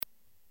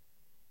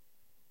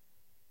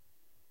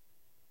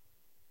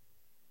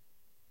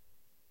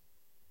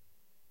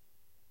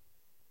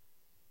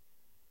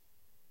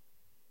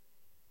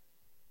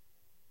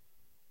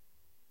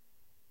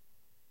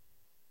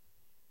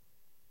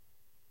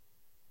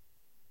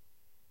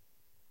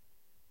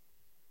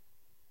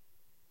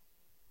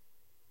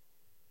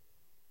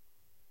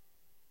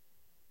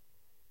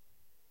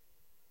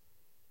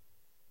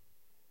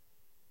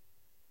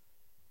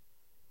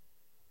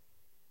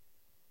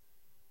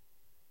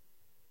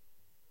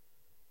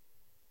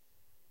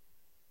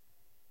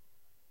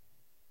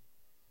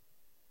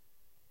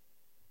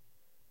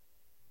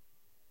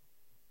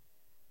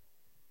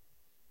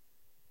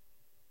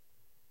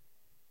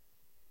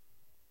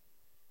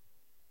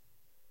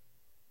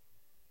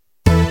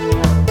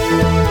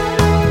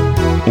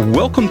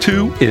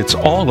Welcome to It's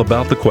All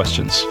About the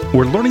Questions,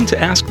 where learning to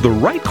ask the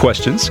right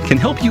questions can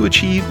help you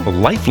achieve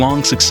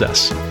lifelong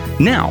success.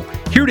 Now,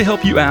 here to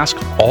help you ask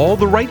all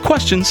the right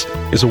questions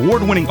is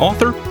award-winning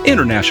author,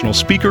 international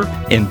speaker,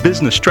 and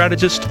business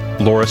strategist,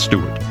 Laura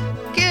Stewart.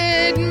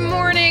 Good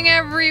morning,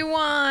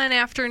 everyone.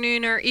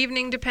 Afternoon or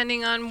evening,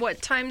 depending on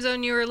what time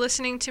zone you are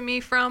listening to me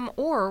from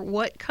or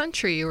what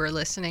country you are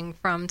listening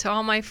from. To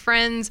all my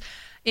friends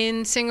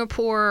in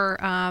Singapore,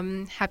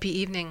 happy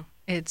evening.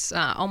 It's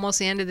almost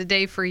the end of the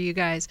day for you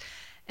guys.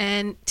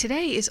 And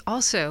today is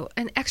also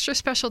an extra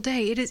special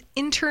day. It is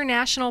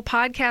International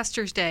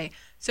Podcasters Day.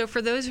 So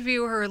for those of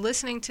you who are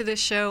listening to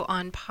this show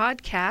on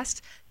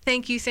podcast,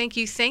 thank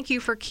you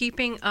for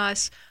keeping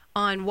us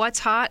on What's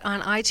Hot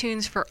on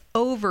iTunes for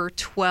over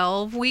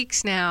 12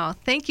 weeks now.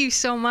 Thank you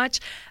so much.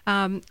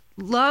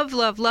 Love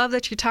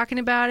that you're talking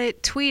about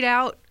it. Tweet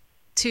out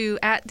to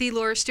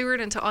 @TheLauraStewart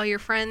and to all your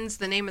friends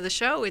the name of the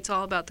show. It's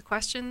all about the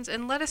questions,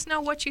 and let us know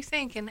what you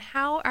think and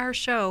how our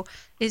show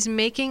is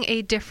making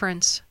a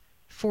difference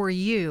for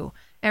you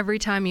every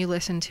time you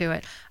listen to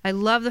it. I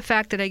love the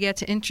fact that I get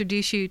to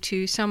introduce you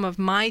to some of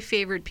my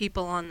favorite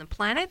people on the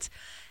planet,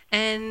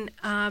 and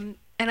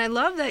I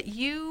love that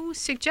you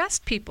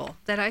suggest people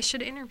that I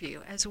should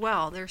interview as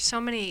well. There's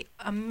so many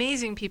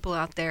amazing people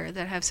out there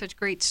that have such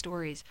great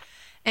stories.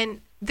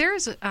 And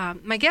there's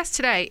my guest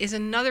today is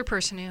another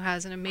person who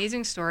has an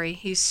amazing story.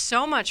 He's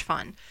so much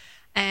fun.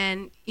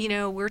 And, you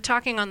know, we're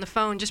talking on the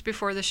phone just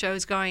before the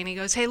show's going. And he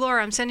goes, "Hey,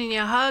 Laura, I'm sending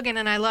you a hug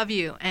and I love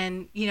you."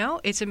 And, you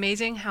know, it's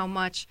amazing how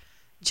much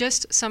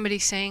just somebody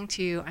saying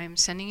to you, "I'm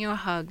sending you a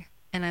hug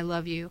and I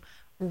love you,"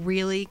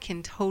 really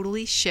can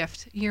totally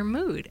shift your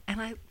mood.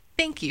 And I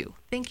thank you.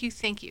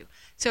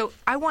 So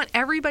I want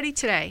everybody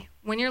today,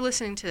 when you're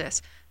listening to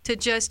this, to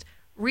just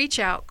reach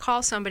out,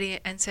 call somebody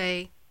and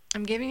say,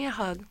 "I'm giving you a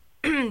hug,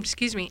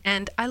 excuse me,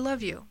 and I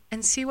love you,"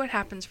 and see what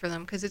happens for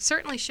them, because it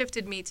certainly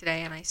shifted me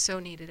today, and I so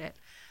needed it.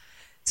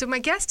 So my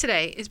guest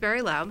today is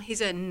Barry Laub.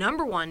 He's a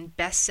 #1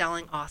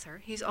 best-selling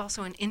author. He's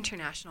also an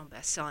international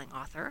best-selling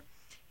author.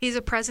 He's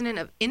a president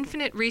of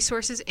Infinite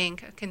Resources,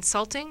 Inc., a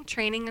consulting,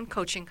 training, and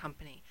coaching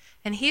company,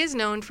 and he is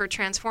known for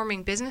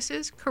transforming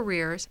businesses,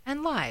 careers,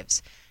 and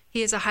lives.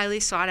 He is a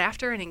highly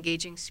sought-after and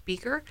engaging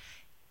speaker.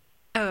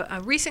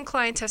 A recent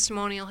client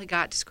testimonial he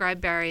got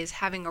described Barry as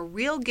having a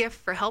real gift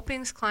for helping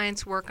his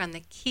clients work on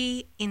the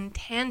key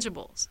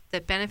intangibles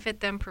that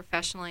benefit them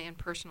professionally and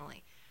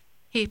personally.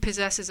 He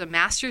possesses a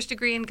master's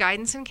degree in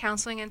guidance and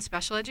counseling and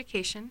special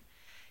education.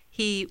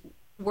 He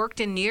worked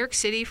in New York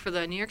City for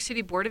the New York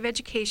City Board of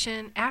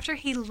Education. After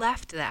he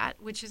left that,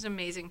 which is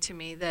amazing to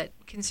me, that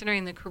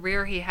considering the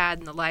career he had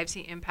and the lives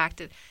he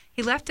impacted,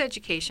 he left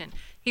education.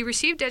 He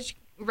received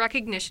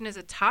recognition as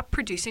a top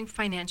producing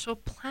financial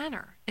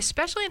planner,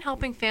 especially in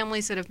helping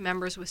families that have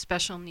members with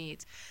special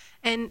needs.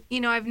 And,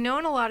 you know, I've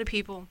known a lot of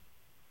people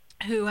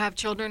who have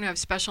children who have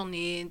special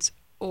needs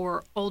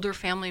or older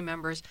family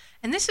members,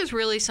 and this is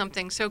really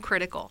something so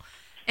critical.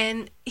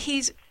 And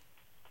he's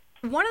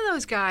one of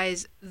those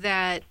guys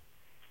that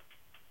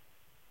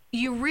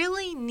you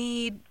really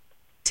need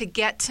to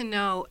get to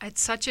know at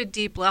such a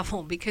deep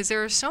level, because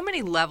there are so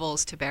many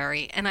levels to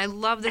Barry, and I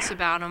love this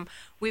about him.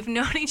 We've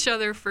known each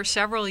other for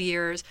several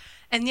years,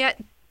 and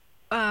yet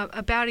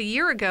about a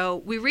year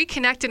ago, we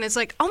reconnected, and it's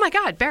like, oh my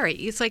God, Barry.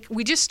 It's like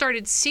we just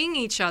started seeing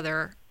each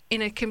other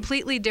in a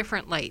completely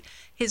different light.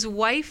 His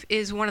wife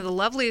is one of the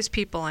loveliest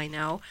people I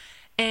know,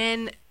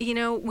 and, you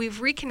know, we've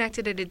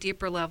reconnected at a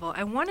deeper level.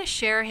 I want to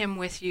share him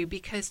with you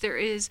because there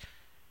is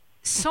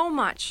so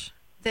much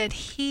that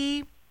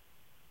he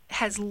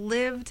has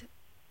lived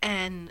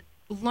and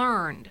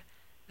learned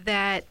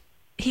that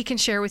he can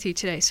share with you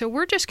today. So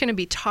we're just going to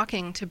be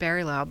talking to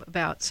Barry Laub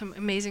about some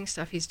amazing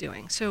stuff he's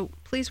doing. So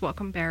please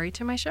welcome Barry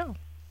to my show.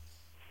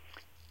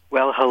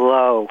 Well,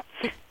 hello.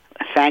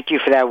 Thank you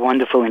for that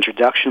wonderful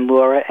introduction,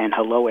 Laura, and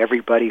hello,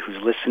 everybody who's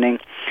listening.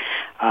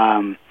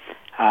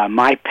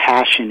 My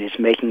passion is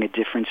making a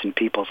difference in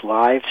people's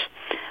lives.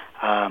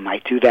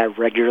 I do that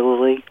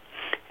regularly,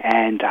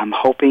 and I'm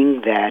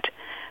hoping that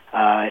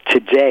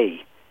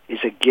today is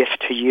a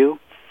gift to you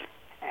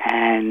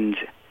and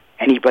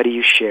anybody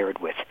you share it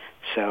with.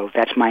 So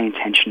that's my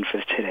intention for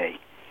today.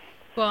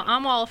 Well,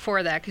 I'm all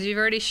for that because you've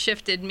already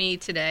shifted me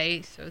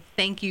today, so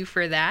thank you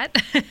for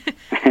that.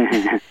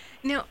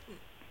 Now,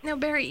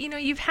 Barry, you know,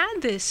 you've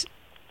had this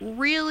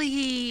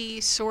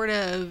really sort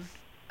of,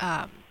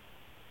 I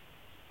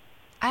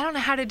don't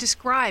know how to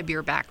describe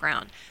your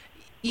background.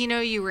 You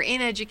know, you were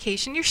in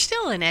education. You're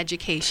still in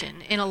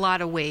education in a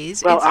lot of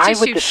ways. Well, I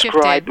would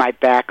describe my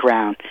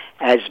background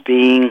as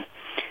being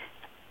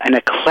an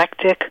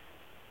eclectic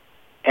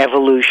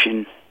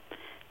evolution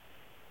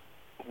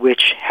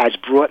which has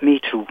brought me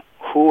to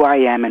who I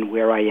am and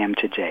where I am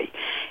today.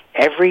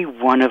 Every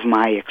one of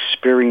my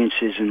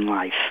experiences in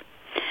life,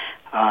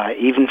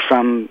 even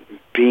from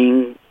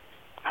being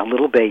a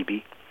little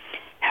baby,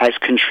 has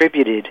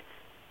contributed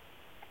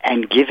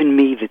and given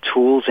me the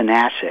tools and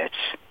assets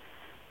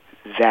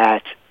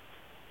that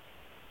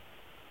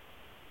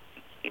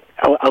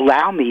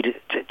allow me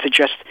to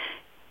just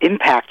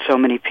impact so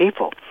many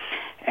people.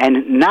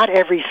 And not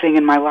everything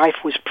in my life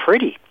was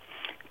pretty,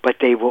 but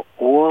they were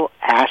all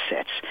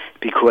assets,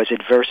 because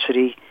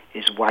adversity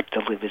is what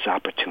delivers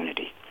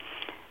opportunity.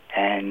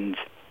 And,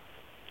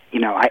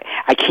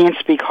 I can't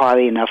speak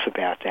highly enough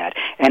about that.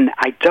 And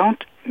I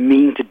don't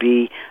mean to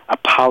be a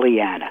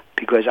Pollyanna,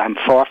 because I'm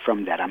far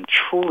from that. I'm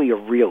truly a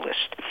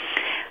realist.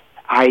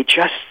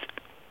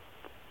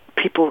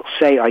 People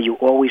say, are you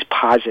always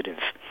positive?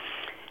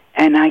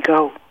 And I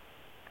go,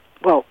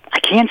 well, I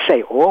can't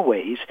say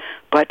always,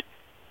 but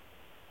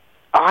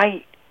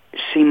I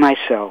see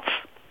myself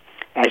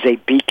as a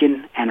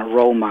beacon and a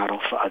role model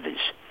for others.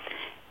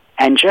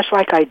 And just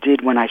like I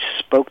did when I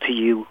spoke to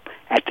you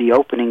at the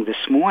opening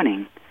this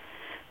morning,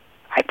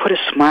 I put a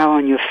smile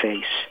on your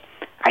face,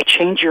 I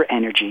change your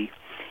energy,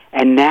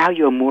 and now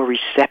you're more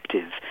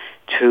receptive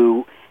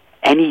to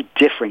any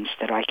difference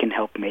that I can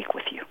help make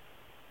with you.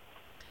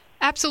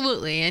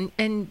 Absolutely.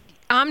 And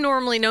I'm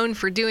normally known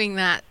for doing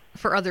that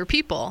for other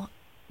people,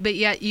 but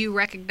yet you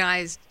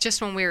recognized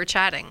just when we were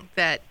chatting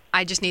that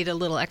I just need a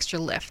little extra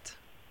lift.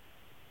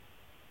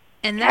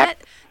 And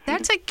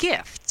that's a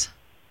gift.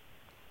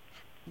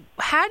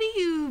 How do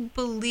you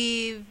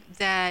believe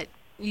that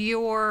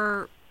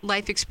your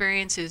life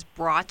experiences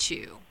brought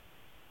you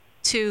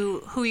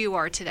to who you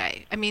are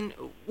today? I mean,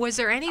 was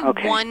there any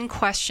one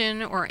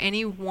question or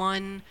any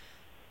one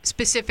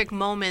specific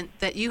moment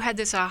that you had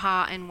this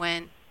aha and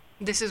went,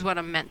 this is what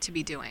I'm meant to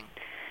be doing?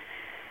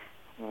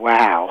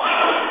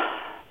 Wow.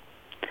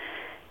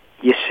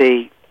 You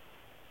see,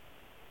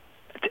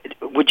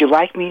 would you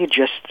like me to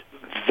just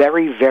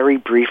very, very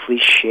briefly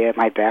share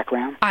my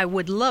background? I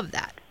would love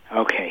that.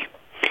 Okay.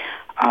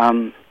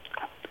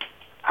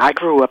 I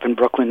grew up in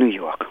Brooklyn, New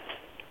York.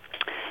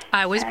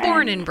 I was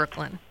born in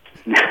Brooklyn.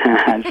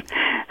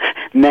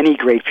 Many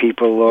great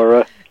people,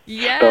 Laura,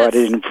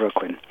 started in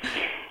Brooklyn.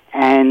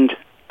 And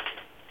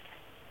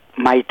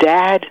my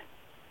dad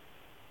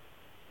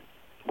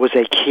was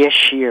a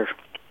cashier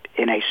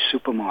in a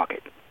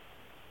supermarket.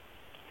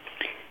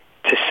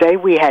 To say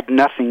we had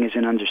nothing is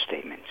an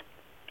understatement.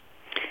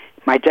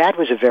 My dad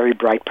was a very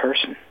bright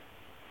person.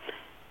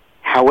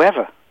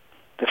 However,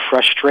 the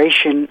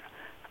frustration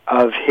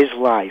of his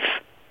life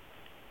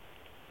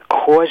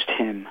caused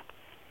him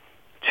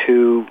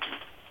to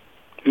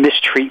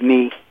mistreat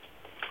me,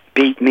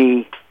 beat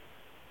me,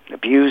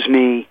 abuse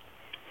me,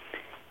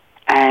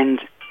 and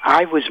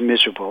I was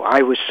miserable.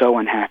 I was so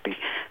unhappy.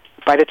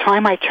 By the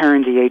time I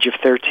turned the age of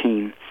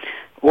 13,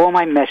 all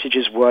my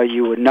messages were,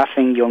 you were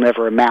nothing, you'll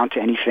never amount to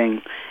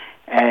anything,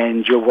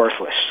 and you're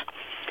worthless.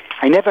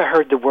 I never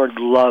heard the word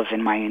love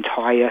in my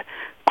entire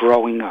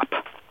growing up.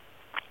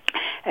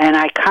 And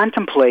I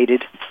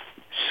contemplated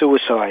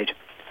suicide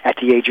at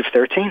the age of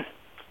 13.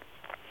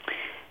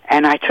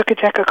 And I took a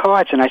deck of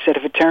cards and I said,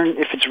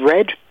 if it's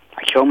red,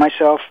 I kill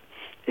myself.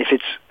 If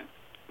it's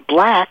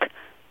black,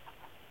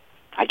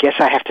 I guess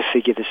I have to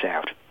figure this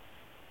out.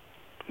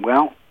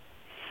 Well,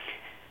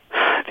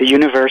 the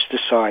universe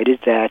decided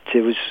that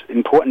it was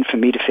important for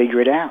me to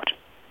figure it out.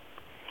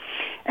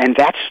 And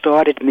that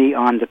started me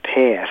on the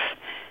path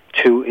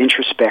to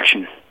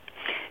introspection,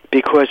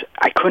 because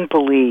I couldn't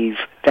believe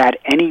that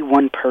any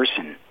one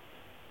person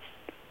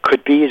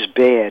could be as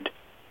bad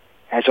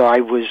as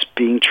I was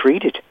being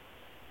treated.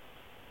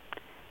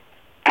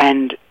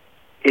 And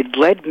it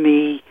led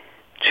me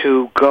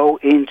to go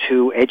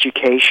into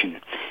education,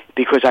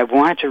 because I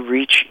wanted to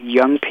reach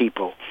young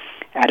people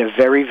at a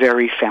very,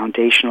 very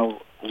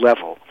foundational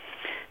level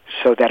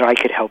so that I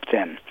could help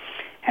them.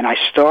 And I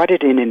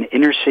started in an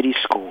inner city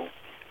school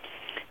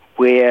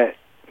where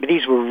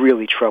these were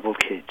really troubled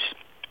kids.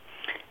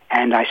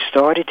 And I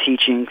started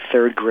teaching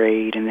 3rd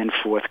grade and then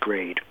 4th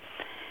grade.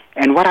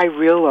 And what I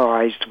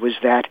realized was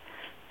that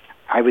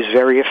I was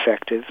very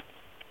effective.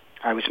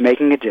 I was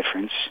making a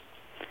difference.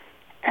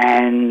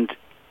 And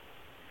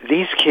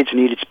these kids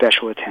needed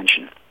special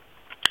attention.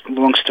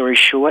 Long story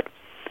short,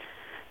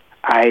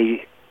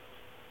 I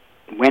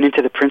went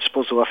into the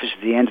principal's office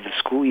at the end of the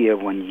school year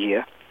one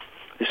year.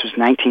 This was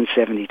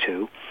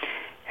 1972.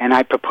 And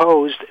I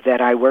proposed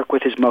that I work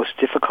with his most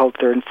difficult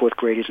 3rd and 4th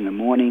graders in the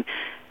morning,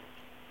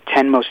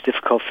 10 most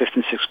difficult 5th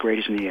and 6th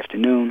graders in the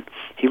afternoon.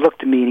 He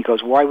looked at me and he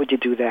goes, why would you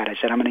do that? I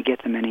said, I'm going to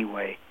get them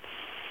anyway.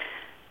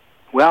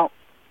 Well,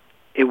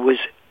 it was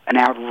an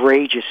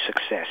outrageous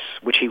success,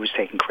 which he was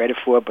taking credit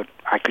for, but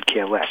I could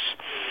care less.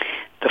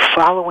 The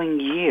following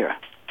year,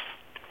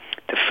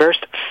 the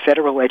first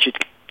federal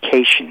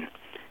education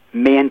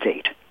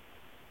mandate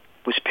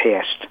was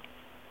passed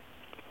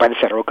by the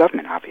federal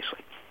government, obviously.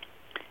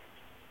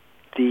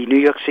 The New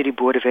York City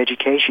Board of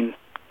Education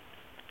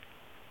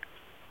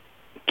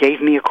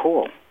gave me a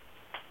call.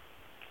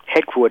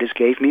 Headquarters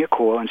gave me a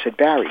call and said,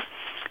 Barry,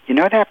 you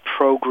know that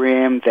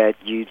program that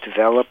you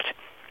developed?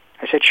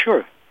 I said,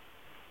 sure.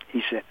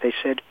 They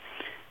said,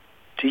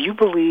 do you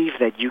believe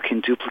that you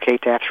can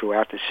duplicate that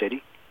throughout the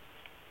city?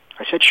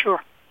 I said, sure.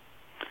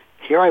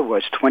 Here I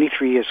was,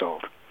 23 years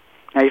old.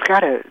 Now, you've got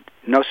to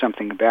know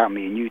something about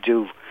me, and you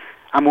do.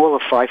 I'm all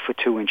of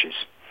 5'2".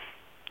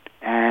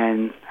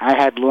 and I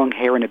had long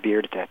hair and a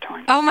beard at that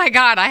time. Oh my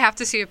God, I have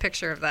to see a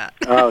picture of that.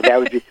 Oh, that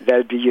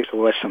would be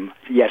awesome.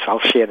 Yes, I'll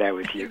share that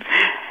with you.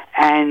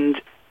 And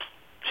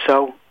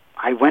so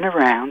I went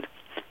around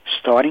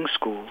starting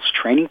schools,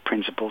 training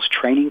principals,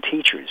 training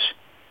teachers,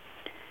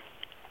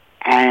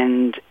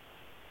 and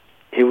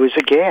it was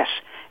a gas.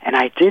 And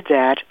I did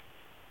that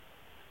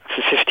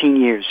for 15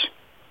 years.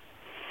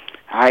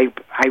 I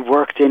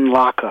worked in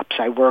lockups.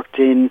 I worked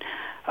in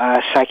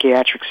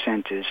psychiatric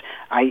centers.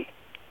 I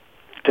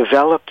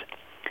developed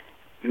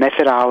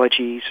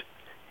methodologies,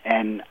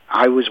 and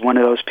I was one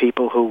of those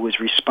people who was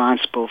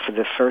responsible for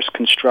the first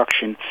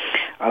construction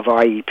of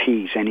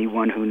IEPs.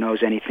 Anyone who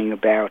knows anything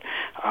about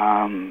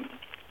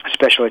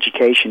special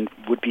education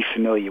would be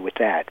familiar with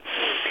that.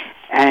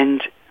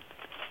 And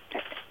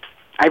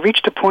I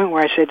reached a point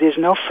where I said, there's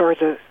no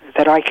further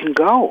that I can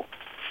go.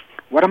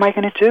 What am I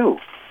going to do?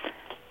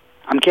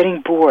 I'm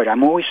getting bored.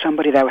 I'm always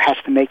somebody that has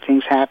to make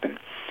things happen.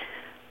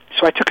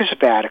 So I took a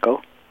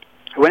sabbatical.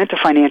 I went into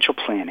financial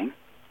planning,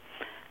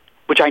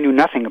 which I knew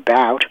nothing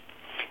about,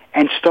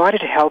 and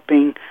started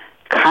helping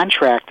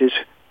contractors,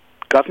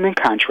 government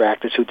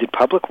contractors who did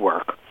public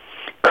work,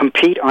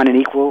 compete on an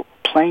equal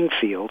playing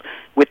field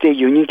with their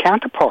union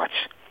counterparts.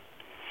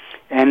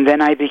 And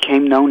then I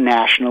became known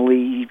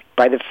nationally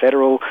by the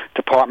Federal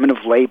Department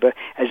of Labor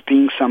as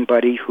being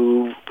somebody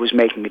who was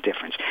making a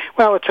difference.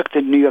 Well, it took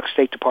the New York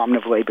State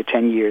Department of Labor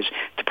 10 years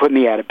to put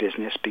me out of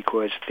business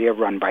because they're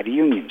run by the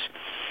unions.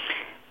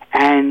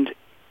 And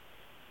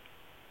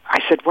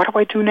I said, what do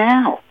I do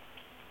now?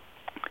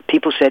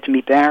 People said to me,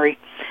 Barry,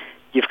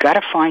 you've got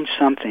to find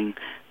something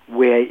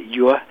where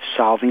you're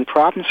solving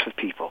problems for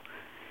people.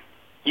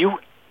 You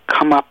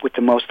come up with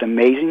the most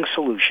amazing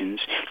solutions.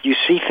 You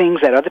see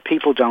things that other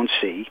people don't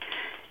see.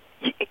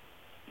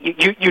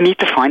 You need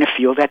to find a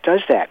field that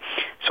does that.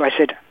 So I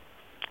said,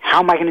 how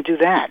am I going to do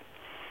that?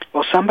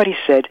 Well, somebody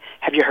said,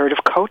 have you heard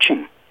of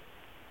coaching?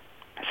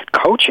 I said,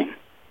 coaching?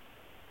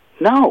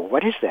 No,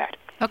 what is that?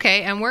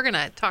 Okay, and we're going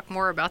to talk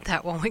more about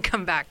that when we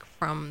come back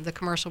from the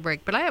commercial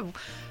break. But I have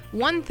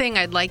one thing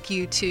I'd like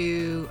you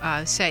to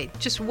say.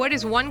 Just what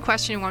is one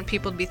question you want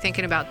people to be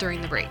thinking about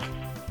during the break?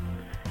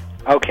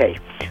 Okay.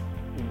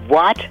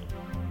 What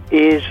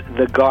is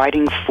the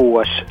guiding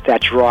force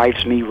that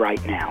drives me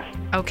right now?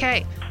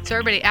 Okay. So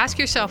everybody, ask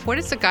yourself, what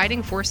is the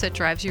guiding force that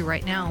drives you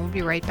right now? We'll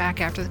be right back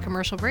after the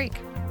commercial break.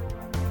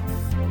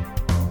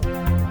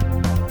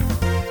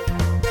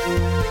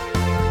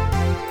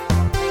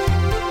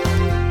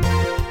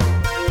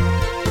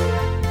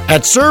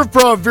 At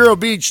ServPro of Vero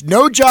Beach,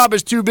 no job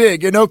is too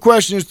big and no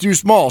question is too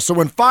small. So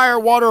when fire,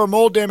 water, or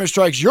mold damage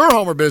strikes your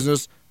home or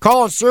business,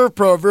 call on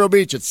ServPro of Vero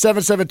Beach at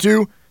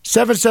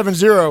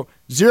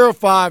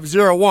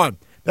 772-770-0501.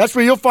 That's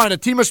where you'll find a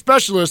team of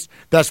specialists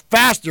that's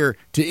faster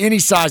to any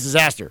size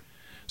disaster.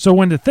 So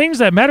when the things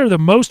that matter the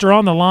most are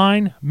on the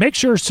line, make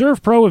sure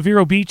ServPro of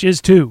Vero Beach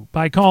is too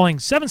by calling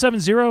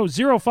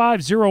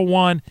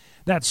 770-0501.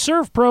 That's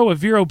ServPro of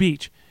Vero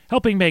Beach,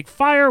 helping make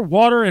fire,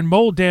 water, and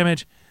mold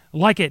damage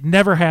like it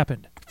never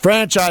happened.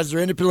 Franchises are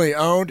independently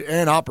owned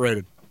and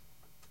operated.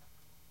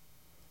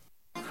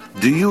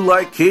 Do you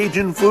like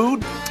Cajun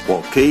food?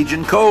 Well,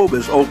 Cajun Cove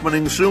is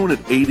opening soon at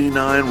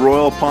 89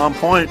 Royal Palm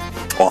Point.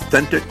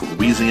 Authentic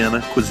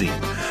Louisiana cuisine.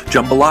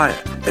 Jambalaya,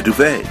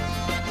 etouffee,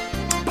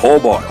 po'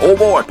 boy,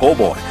 po'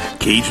 boy,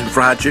 Cajun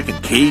fried chicken,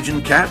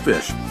 Cajun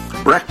catfish.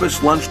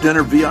 Breakfast, lunch,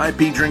 dinner,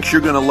 VIP drinks.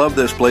 You're going to love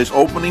this place.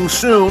 Opening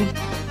soon.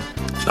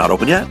 It's not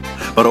open yet,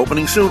 but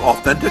opening soon.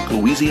 Authentic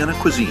Louisiana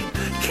cuisine.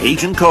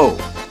 Cajun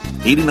Cove,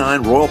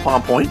 89 Royal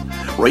Palm Point,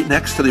 right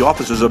next to the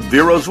offices of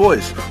Vero's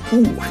Voice.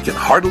 Ooh, I can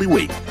hardly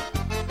wait.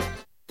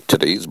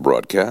 Today's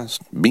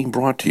broadcast being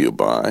brought to you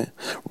by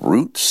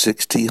Route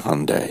 60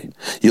 Hyundai.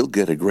 You'll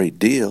get a great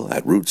deal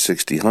at Route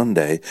 60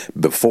 Hyundai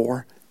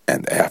before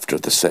and after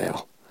the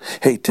sale.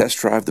 Hey, test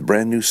drive the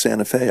brand new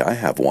Santa Fe. I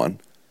have one.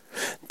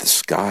 The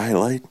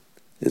skylight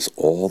is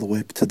all the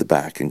way to the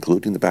back,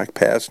 including the back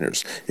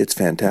passengers. It's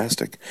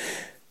fantastic.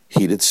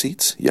 Heated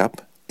seats,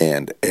 yep,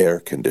 and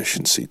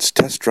air-conditioned seats.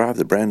 Test drive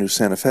the brand new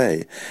Santa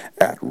Fe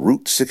at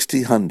Route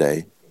 60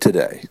 Hyundai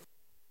today.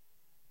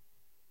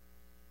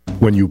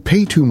 When you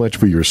pay too much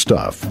for your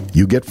stuff,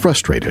 you get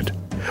frustrated.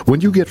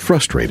 When you get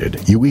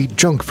frustrated, you eat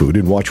junk food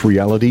and watch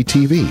reality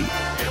TV.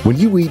 When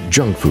you eat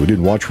junk food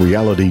and watch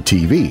reality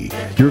TV,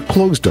 your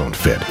clothes don't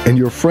fit and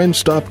your friends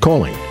stop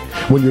calling.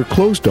 When your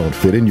clothes don't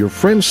fit and your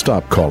friends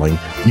stop calling,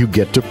 you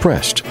get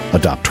depressed,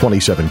 adopt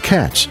 27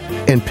 cats,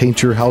 and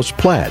paint your house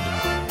plaid.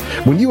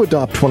 When you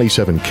adopt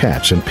 27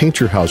 cats and paint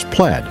your house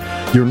plaid,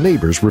 your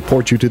neighbors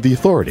report you to the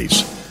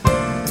authorities.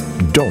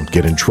 Don't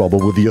get in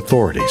trouble with the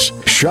authorities.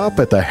 Shop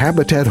at the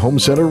Habitat Home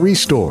Center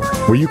Restore,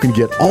 where you can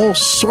get all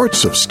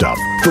sorts of stuff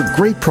for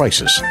great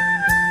prices.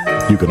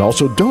 You can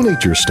also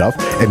donate your stuff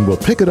and we'll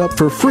pick it up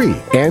for free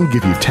and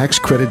give you tax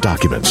credit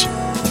documents.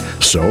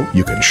 So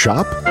you can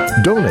shop,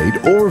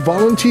 donate, or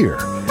volunteer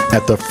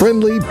at the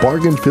friendly,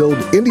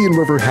 bargain-filled Indian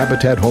River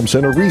Habitat Home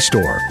Center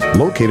Restore,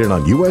 located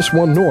on US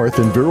 1 North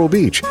in Vero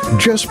Beach,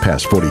 just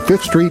past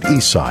 45th Street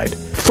East Side.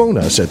 Phone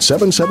us at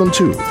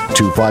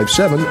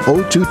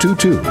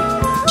 772-257-0222.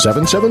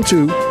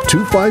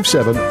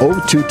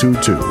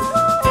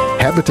 772-257-0222.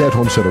 Habitat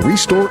Home Center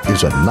Restore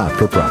is a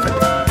not-for-profit.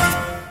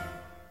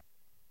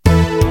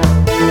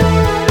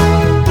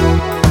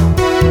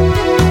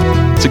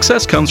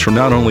 Success comes from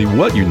not only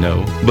what you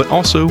know, but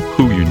also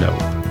who you know.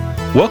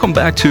 Welcome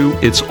back to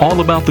It's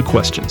All About the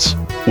Questions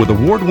with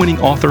award-winning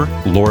author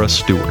Laura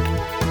Stewart.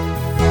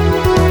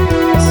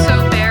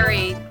 So,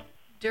 Barry,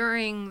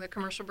 during the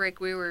commercial break,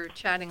 we were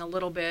chatting a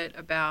little bit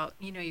about,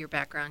 your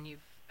background. You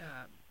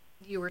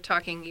were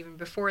talking even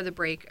before the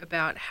break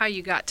about how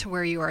you got to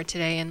where you are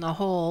today and the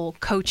whole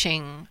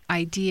coaching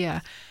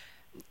idea.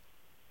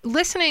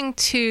 Listening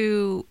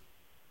to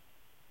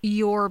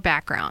your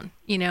background,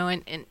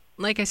 and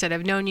like I said,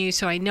 I've known you,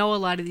 so I know a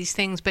lot of these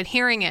things, but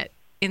hearing it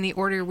in the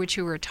order in which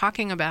you were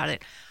talking about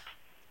it,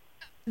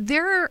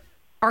 there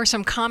are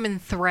some common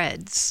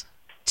threads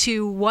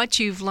to what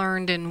you've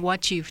learned and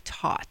what you've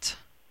taught.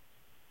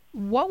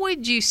 What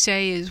would you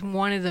say is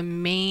one of the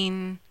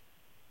main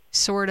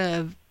sort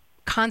of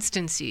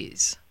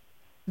constancies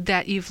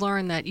that you've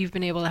learned that you've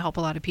been able to help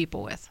a lot of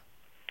people with?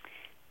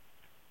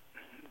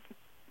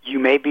 You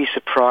may be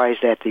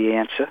surprised at the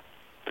answer,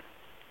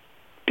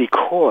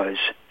 because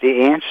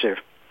the answer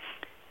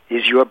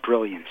is your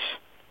brilliance.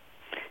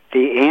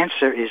 The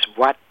answer is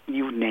what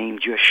you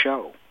named your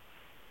show.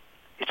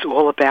 It's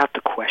all about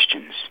the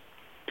questions.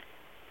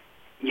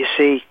 You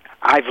see,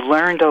 I've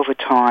learned over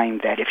time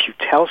that if you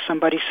tell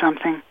somebody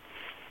something,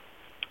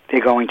 they're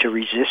going to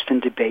resist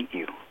and debate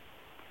you.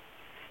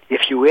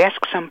 If you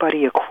ask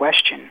somebody a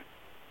question,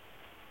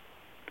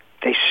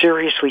 they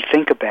seriously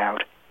think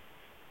about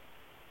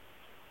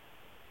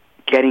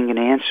getting an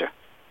answer,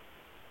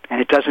 and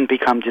it doesn't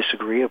become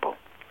disagreeable.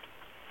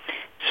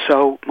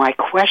 So my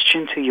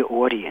question to your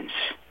audience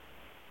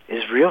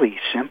is really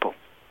simple.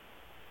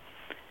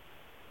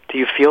 Do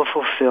you feel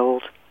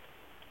fulfilled?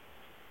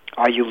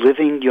 Are you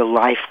living your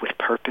life with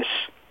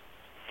purpose?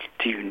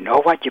 Do you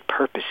know what your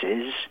purpose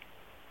is?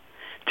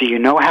 Do you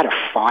know how to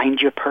find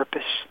your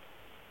purpose?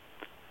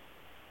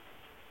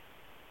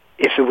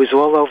 If it was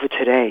all over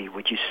today,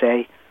 would you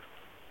say,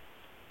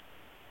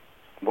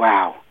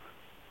 wow,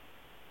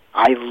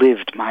 I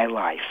lived my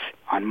life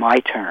on my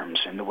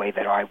terms in the way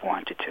that I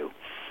wanted to,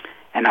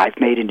 and I've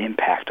made an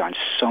impact on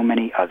so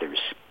many others?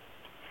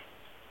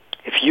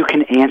 If you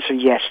can answer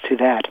yes to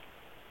that,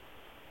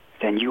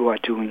 then you are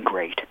doing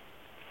great.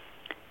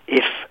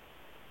 If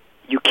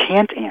you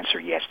can't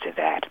answer yes to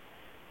that,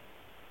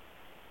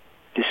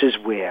 this is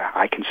where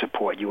I can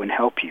support you and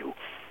help you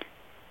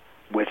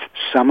with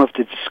some of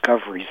the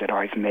discoveries that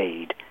I've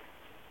made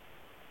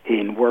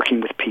in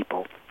working with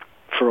people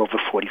for over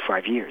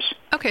 45 years.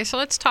 Okay, so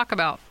let's talk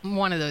about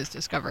one of those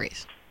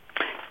discoveries.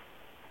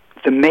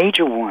 The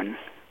major one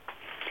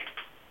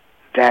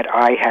that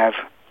I have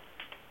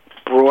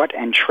brought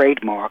and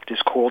trademarked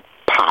is called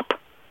POP.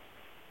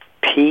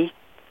 P-O-P.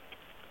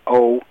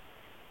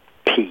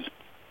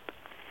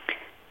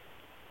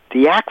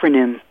 The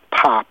acronym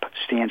POP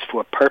stands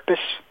for Purpose,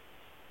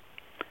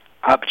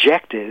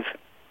 Objective,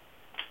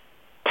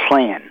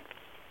 Plan.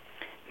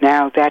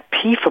 Now, that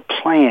P for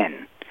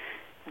plan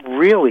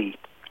really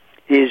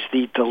is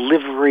the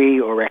delivery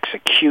or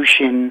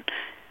execution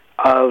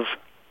of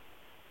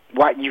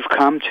what you've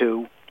come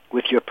to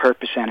with your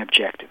purpose and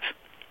objective.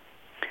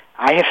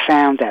 I have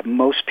found that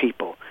most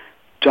people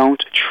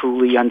don't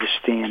truly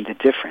understand the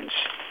difference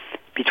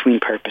between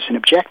purpose and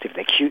objective.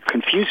 They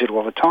confuse it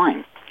all the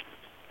time.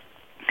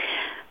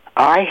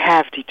 I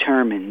have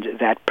determined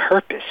that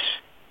purpose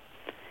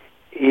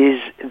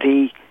is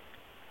the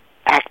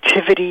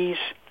activities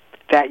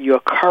that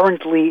you're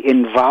currently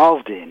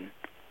involved in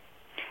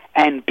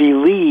and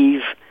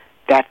believe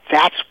that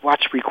that's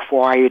what's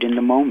required in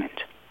the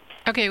moment.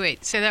 Okay,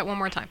 wait. Say that one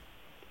more time.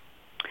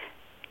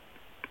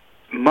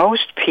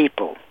 Most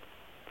people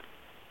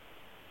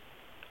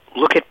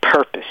look at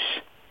purpose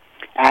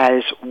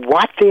as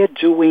what they're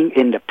doing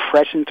in the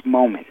present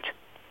moment,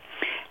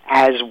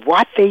 as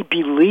what they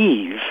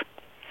believe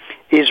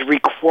is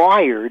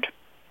required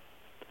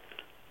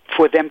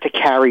for them to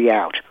carry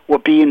out or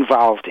be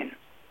involved in,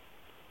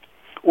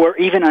 or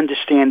even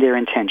understand their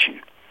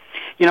intention.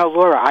 You know,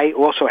 Laura, I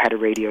also had a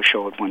radio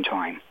show at one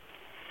time,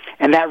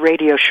 and that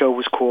radio show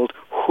was called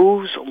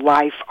Whose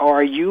Life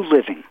Are You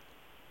Living?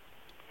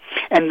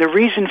 And the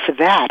reason for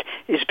that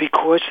is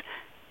because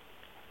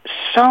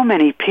so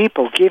many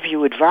people give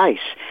you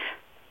advice.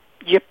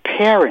 Your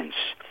parents,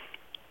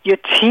 your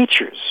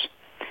teachers,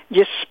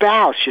 your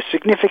spouse, your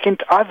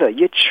significant other,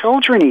 your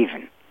children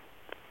even.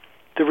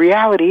 The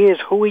reality is,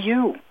 who are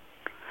you?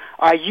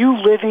 Are you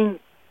living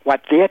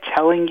what they're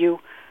telling you,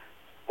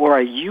 or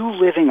are you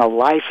living a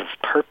life of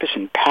purpose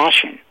and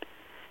passion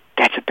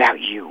that's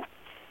about you,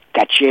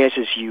 that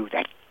jazzes you,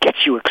 that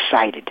gets you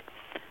excited?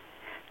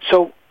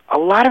 So a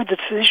lot of the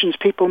decisions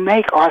people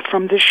make are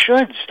from the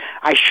shoulds.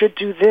 I should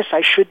do this, I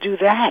should do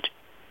that.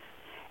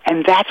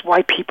 And that's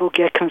why people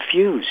get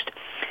confused.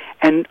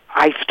 And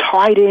I've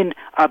tied in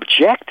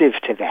objective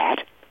to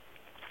that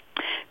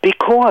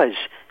because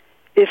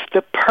if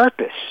the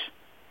purpose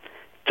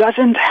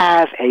doesn't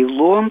have a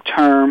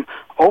long-term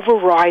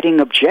overriding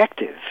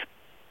objective,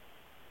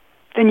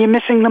 then you're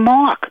missing the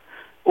mark.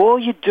 All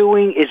you're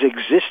doing is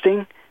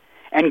existing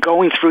and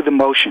going through the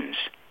motions.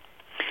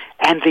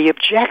 And the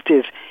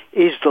objective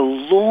is the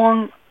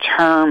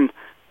long-term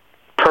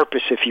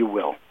purpose, if you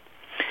will.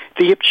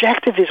 The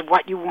objective is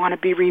what you want to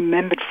be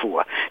remembered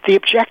for. The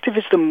objective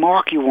is the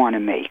mark you want to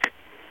make.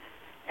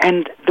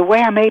 And the way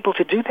I'm able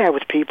to do that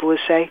with people is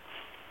say,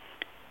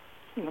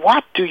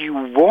 what do you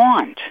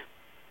want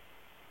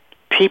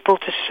people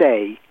to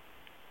say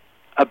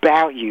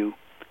about you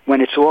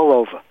when it's all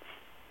over?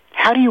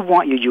 How do you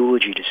want your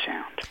eulogy to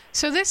sound?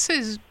 So this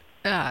is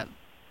a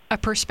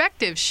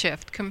perspective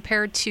shift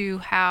compared to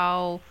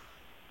how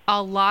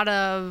a lot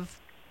of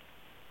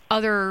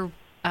other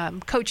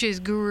coaches,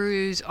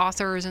 gurus,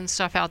 authors, and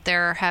stuff out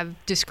there have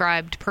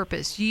described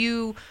purpose.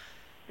 You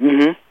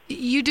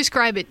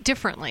describe it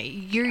differently.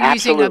 You're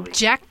using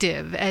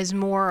objective as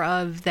more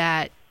of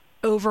that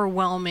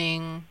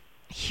overwhelming,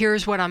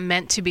 here's what I'm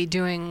meant to be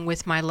doing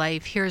with my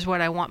life, here's what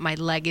I want my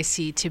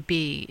legacy to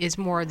be, is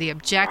more the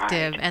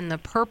objective, right. And the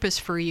purpose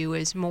for you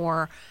is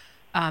more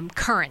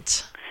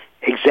current.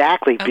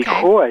 Exactly, okay.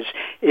 Because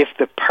if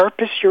the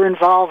purpose you're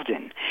involved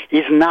in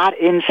is not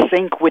in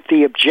sync with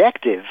the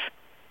objective,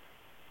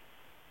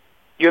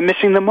 you're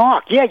missing the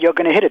mark. Yeah, you're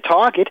going to hit a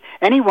target.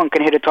 Anyone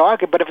can hit a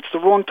target, but if it's the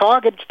wrong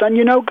target, it's done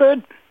you no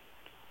good.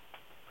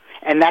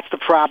 And that's the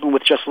problem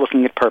with just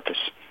looking at purpose.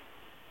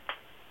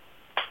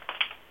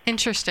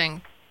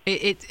 Interesting.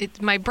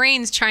 My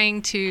brain's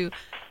trying to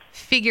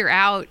figure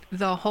out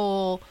the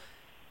whole,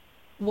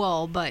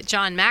 well, but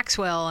John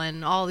Maxwell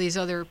and all these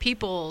other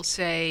people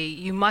say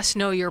you must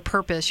know your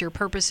purpose. Your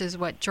purpose is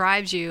what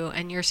drives you,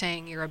 and you're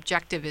saying your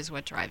objective is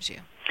what drives you.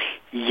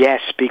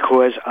 Yes,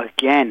 because,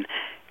 again,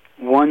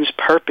 one's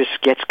purpose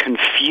gets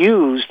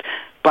confused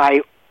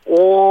by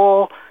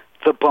all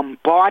the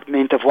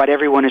bombardment of what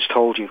everyone has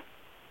told you.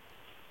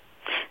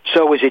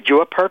 So is it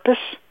your purpose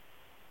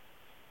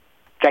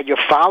that you're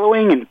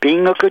following and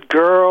being a good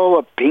girl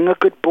or being a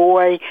good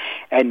boy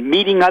and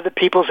meeting other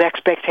people's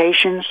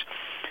expectations?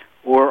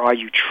 Or are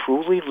you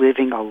truly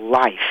living a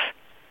life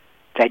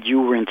that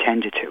you were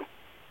intended to?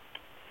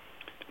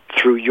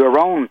 Through your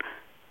own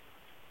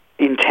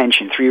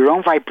intention, through your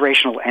own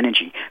vibrational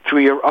energy,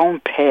 through your own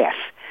path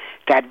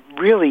that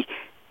really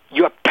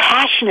you're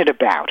passionate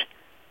about.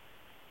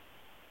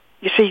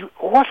 You see,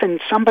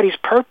 often somebody's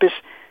purpose,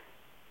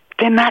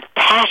 they're not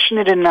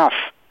passionate enough.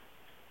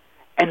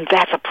 And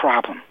that's a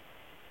problem.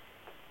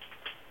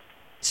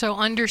 So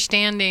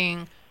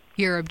understanding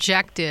your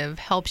objective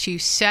helps you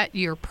set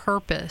your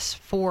purpose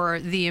for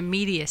the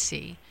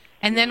immediacy.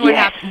 And then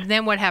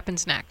what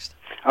happens next?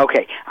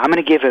 Okay, I'm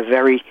going to give a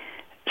very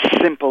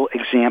simple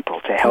example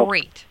to help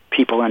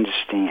people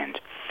understand.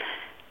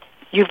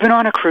 You've been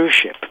on a cruise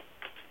ship.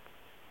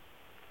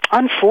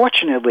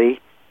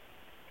 Unfortunately,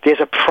 there's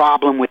a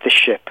problem with the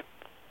ship.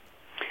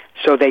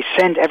 So they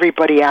send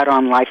everybody out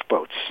on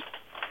lifeboats.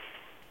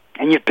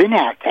 And you've been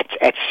at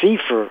sea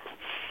for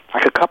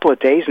like a couple of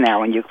days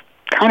now, and you're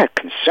kind of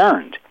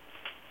concerned.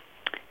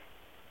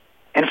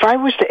 And if I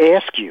was to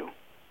ask you,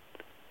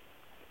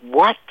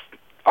 what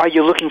are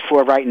you looking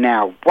for right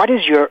now? What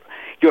is your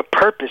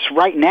purpose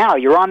right now?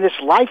 You're on this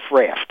life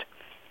raft.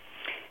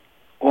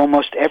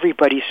 Almost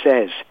everybody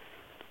says,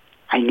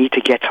 I need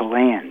to get to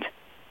land.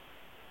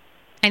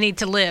 I need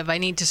to live. I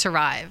need to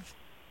survive.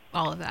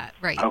 All of that.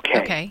 Right.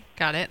 Okay.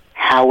 Got it.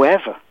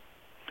 However,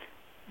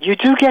 you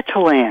do get to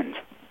land.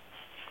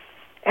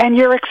 And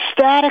you're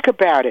ecstatic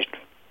about it.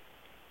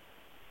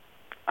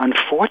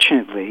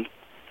 Unfortunately,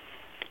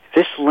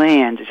 this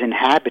land is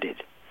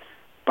inhabited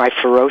by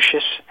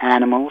ferocious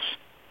animals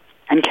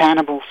and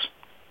cannibals.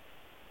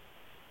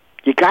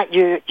 You got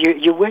your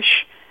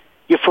wish.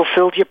 You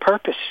fulfilled your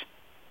purpose.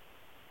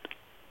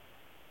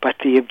 But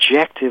the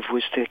objective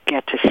was to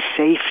get to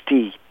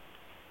safety.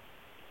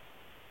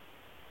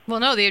 Well,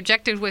 no, the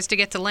objective was to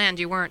get to land.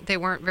 They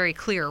weren't very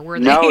clear, were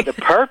they? No, the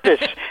purpose,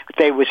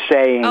 they were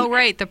saying. Oh,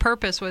 right, the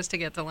purpose was to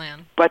get to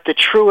land. But the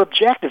true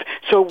objective.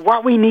 So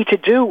what we need to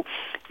do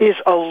is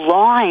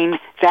align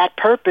that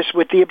purpose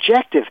with the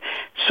objective.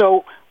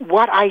 So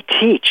what I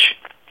teach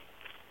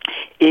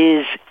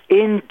is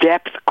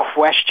in-depth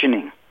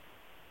questioning.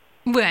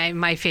 Well,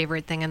 my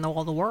favorite thing in the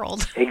whole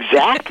world.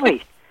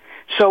 Exactly.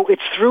 So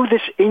it's through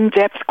this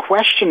in-depth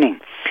questioning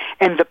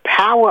and the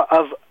power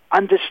of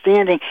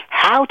understanding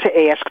how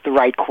to ask the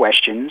right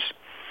questions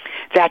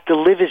that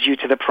delivers you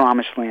to the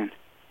promised land.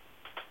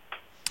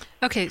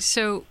 Okay,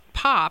 so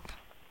Pop,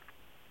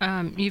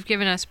 you've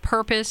given us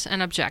purpose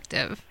and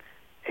objective.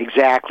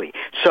 Exactly.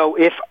 So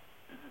if,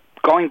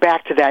 going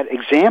back to that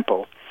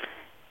example,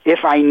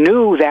 if I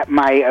knew that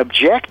my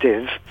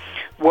objective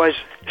was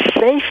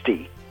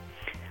safety,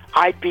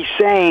 I'd be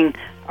saying,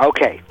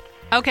 okay,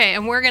 Okay,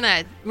 and we're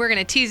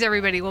gonna tease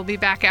everybody. We'll be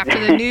back after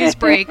the news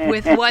break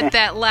with what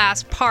that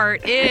last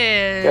part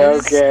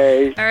is.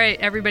 Okay. All right,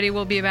 everybody,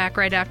 we'll be back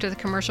right after the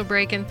commercial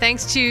break. And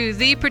thanks to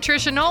the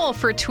Patricia Knoll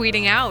for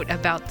tweeting out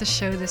about the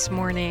show this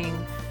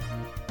morning.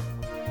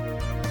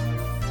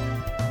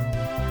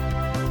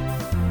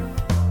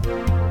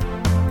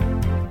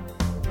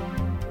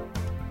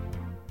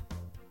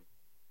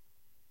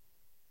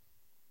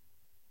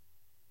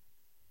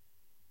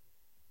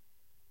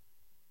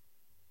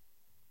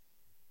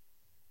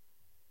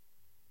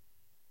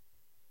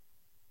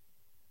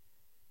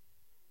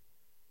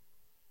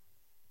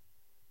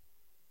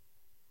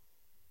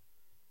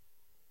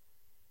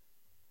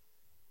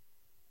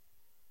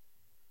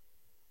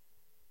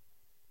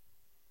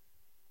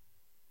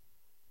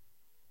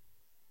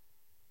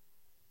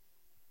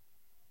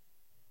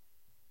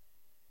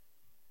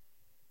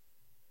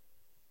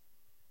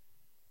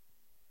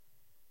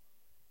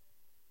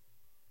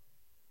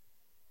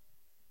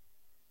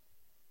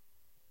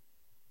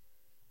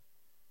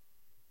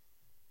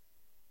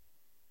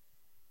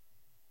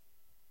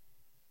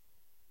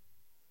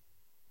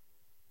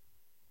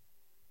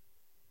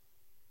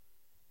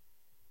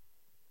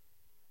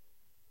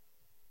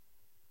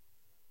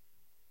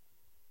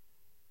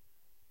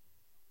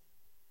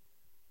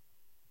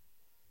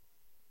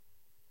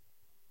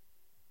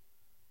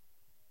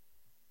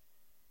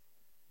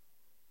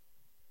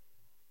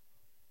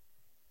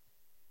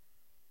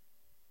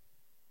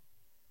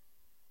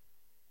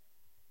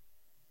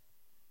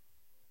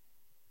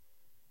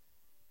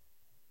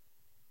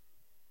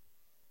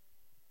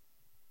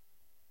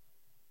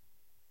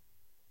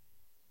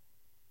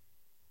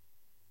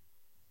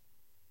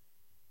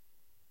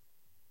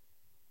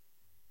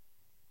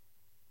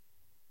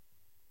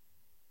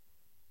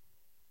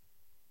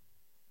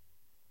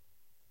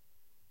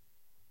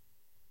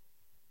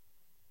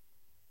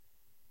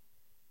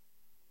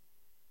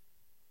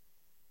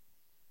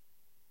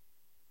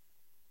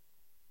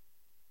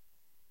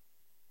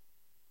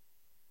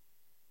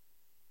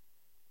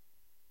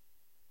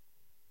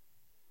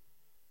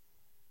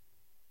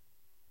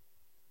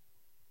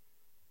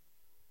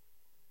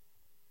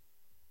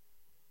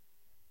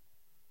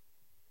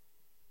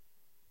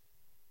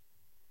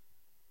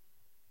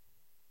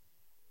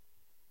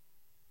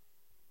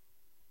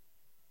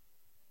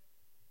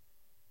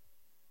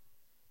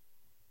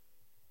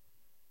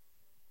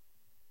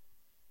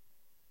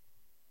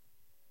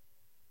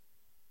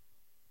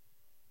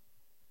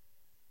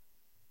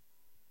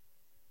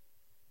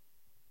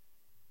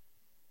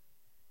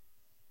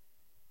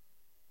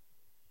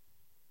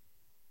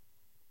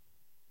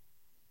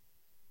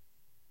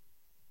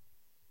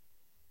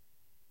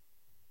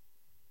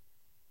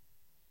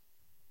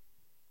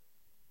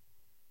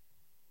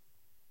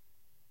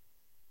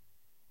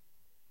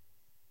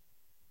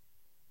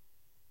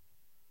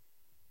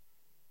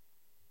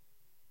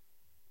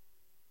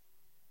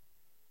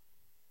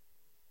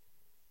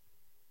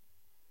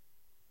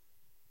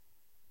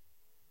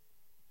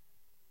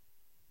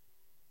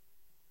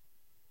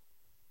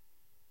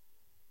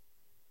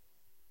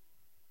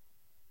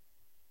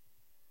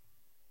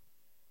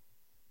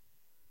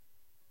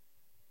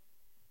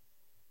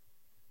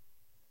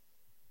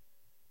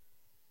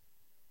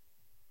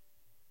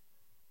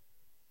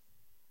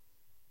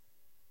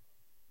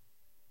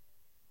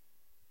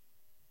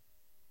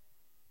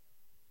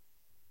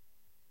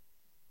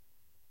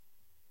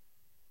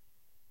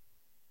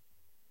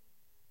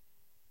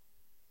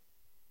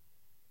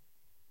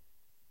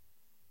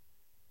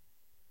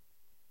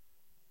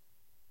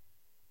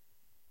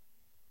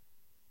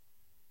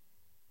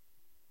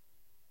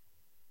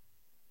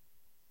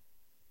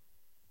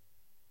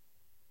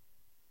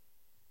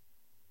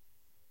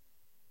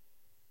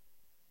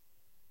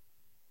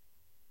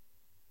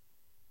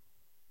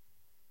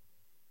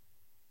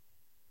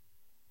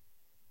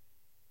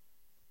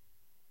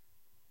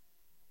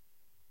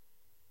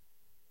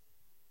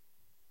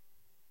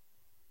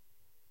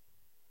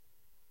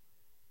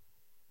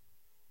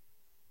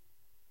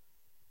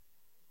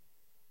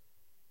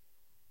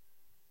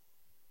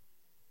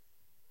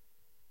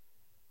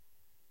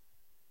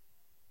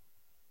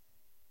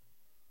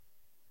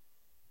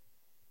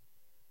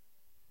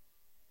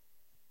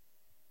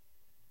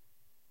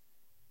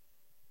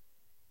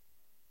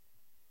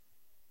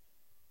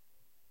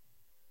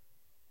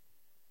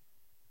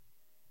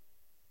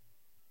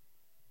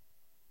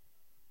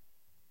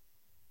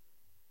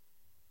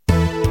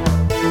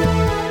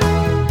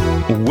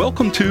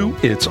 Welcome to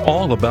It's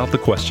All About the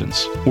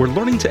Questions, where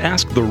learning to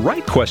ask the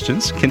right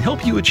questions can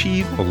help you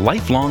achieve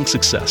lifelong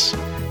success.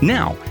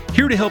 Now,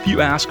 here to help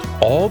you ask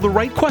all the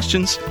right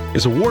questions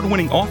is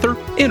award-winning author,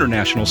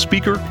 international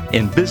speaker,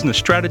 and business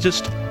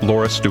strategist,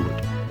 Laura Stewart.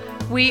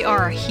 We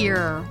are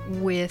here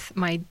with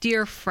my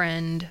dear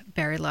friend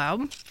Barry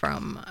Laub,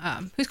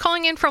 who's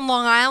calling in from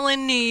Long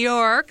Island, New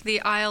York, the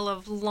Isle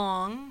of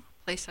Long,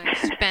 place I've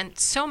spent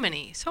so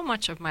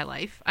much of my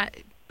life.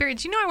 Barry,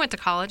 do you know I went to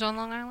college on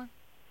Long Island?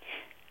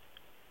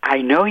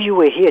 I know you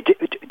were here.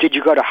 Did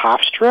you go to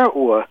Hofstra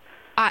or?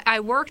 I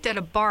worked at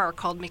a bar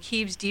called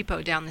McKeeb's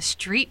Depot down the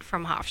street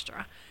from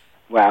Hofstra.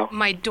 Wow.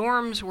 My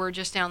dorms were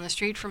just down the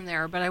street from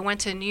there, but I went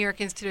to New York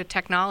Institute of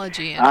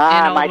Technology in Old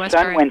my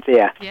Westbury. son went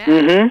there. Yeah,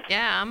 Mm-hmm.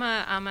 yeah.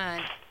 I'm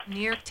a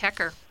New York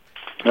techer.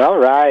 All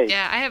right.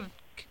 Yeah, I have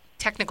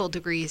technical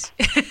degrees.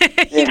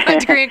 A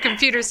degree in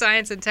computer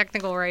science and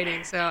technical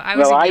writing. So I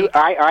was. Well, a geek.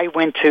 I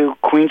went to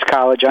Queens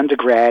College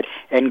undergrad,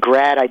 and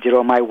grad I did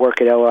all my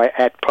work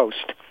at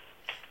Post.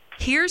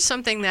 Here's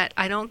something that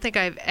I don't think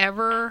I've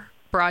ever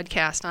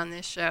broadcast on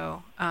this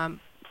show.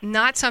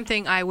 Not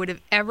something I would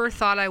have ever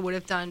thought I would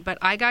have done, but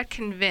I got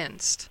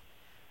convinced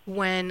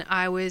when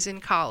I was in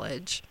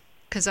college,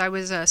 because I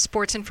was a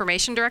sports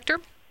information director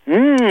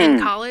in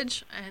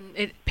college, and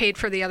it paid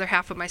for the other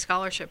half of my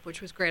scholarship,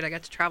 which was great. I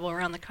got to travel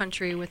around the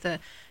country with a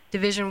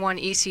Division I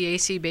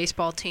ECAC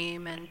baseball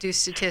team and do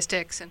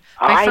statistics. And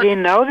I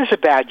didn't know this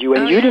about you,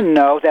 and you didn't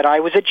know that I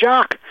was a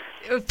jock.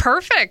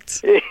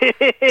 Perfect.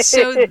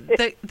 So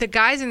the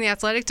guys in the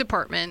athletic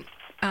department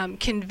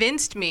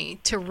convinced me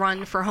to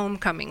run for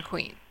homecoming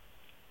queen.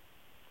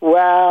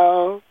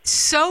 Wow.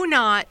 So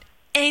not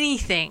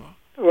anything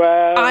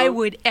Wow. I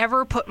would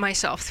ever put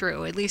myself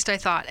through. At least I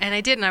thought. And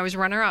I did, and I was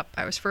runner-up.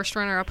 I was first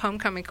runner-up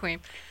homecoming queen.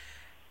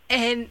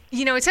 And,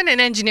 it's in an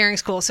engineering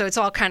school, so it's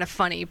all kind of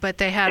funny. But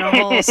they had a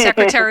whole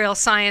secretarial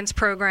science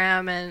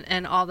program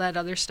and all that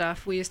other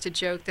stuff. We used to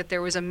joke that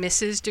there was a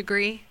Mrs.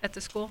 degree at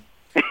the school.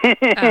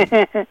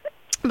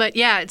 But,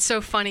 yeah, it's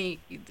so funny,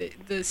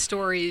 the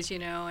stories,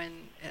 and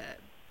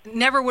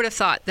never would have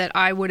thought that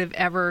I would have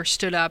ever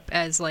stood up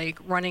as,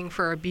 running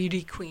for a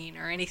beauty queen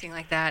or anything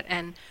like that.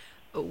 And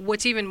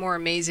what's even more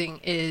amazing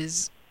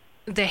is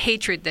the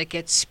hatred that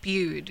gets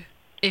spewed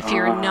if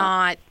you're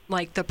not,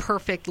 the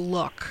perfect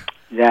look.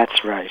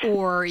 That's right.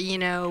 Or,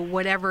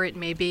 whatever it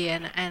may be.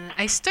 And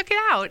I stuck it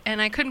out,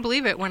 and I couldn't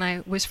believe it when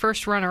I was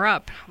first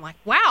runner-up. I'm like,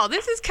 wow,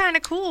 this is kind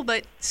of cool,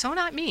 but so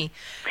not me.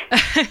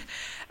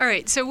 All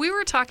right, so we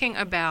were talking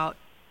about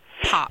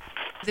POP,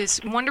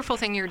 this wonderful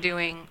thing you're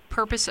doing,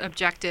 purpose,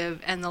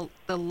 objective, and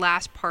the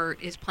last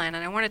part is plan.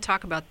 And I want to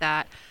talk about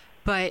that.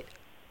 But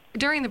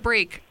during the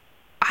break,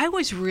 I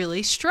was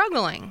really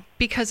struggling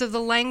because of the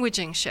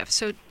languaging shift.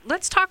 So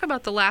let's talk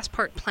about the last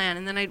part, plan,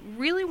 and then I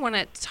really want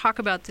to talk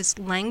about this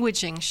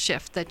languaging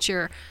shift that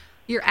you're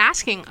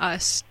asking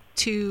us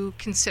to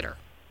consider.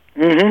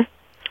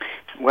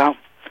 Mm-hmm. Well,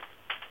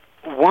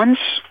 once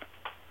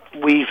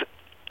we've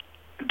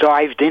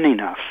dived in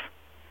enough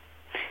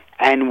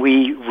and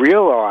we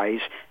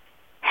realize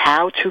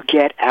how to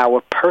get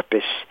our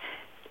purpose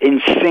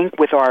in sync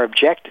with our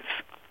objective,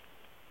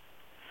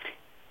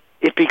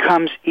 it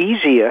becomes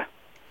easier.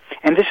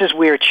 And this is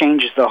where it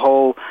changes the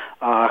whole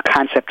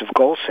concept of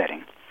goal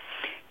setting.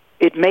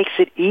 It makes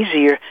it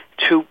easier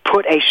to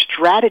put a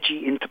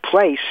strategy into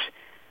place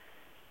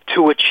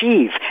to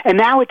achieve. And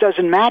now it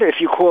doesn't matter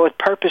if you call it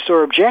purpose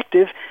or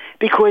objective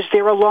because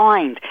they're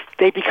aligned.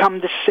 They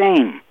become the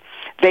same.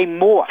 They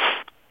morph.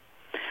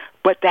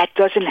 But that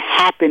doesn't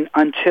happen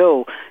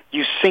until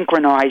you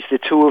synchronize the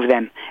two of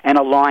them and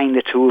align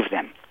the two of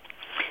them.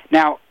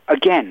 Now,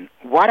 again,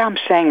 what I'm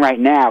saying right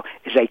now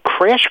is a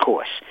crash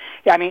course.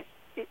 I mean,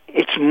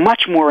 it's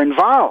much more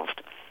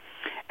involved.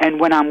 And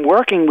when I'm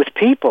working with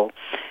people,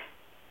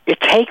 it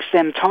takes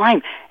them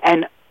time.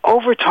 And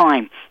over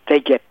time, they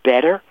get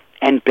better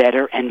and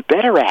better and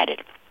better at it.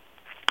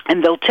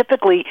 And they'll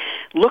typically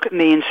look at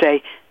me and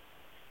say,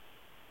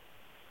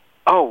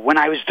 oh, when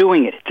I was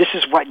doing it, this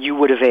is what you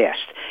would have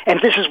asked. And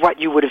this is what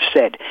you would have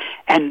said.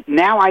 And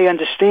now I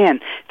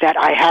understand that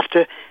I have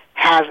to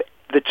have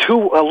the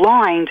two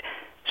aligned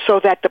so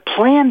that the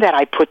plan that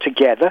I put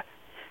together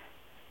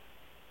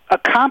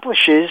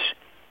accomplishes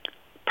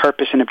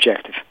purpose and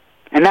objective.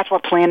 And that's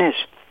what plan is.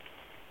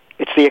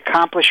 It's the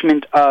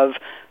accomplishment of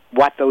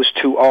what those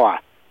two are.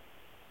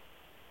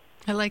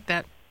 I like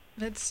that.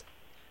 That's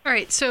all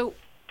right. So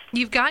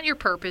you've got your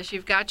purpose,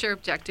 you've got your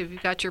objective,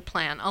 you've got your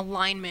plan.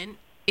 Alignment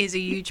is a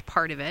huge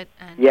part of it.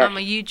 And yes. I'm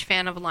a huge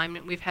fan of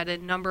alignment. We've had a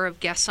number of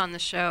guests on the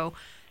show,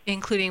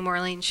 including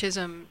Marlene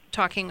Chisholm,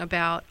 talking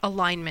about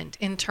alignment,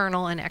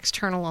 internal and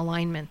external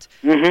alignment.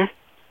 Mm-hmm.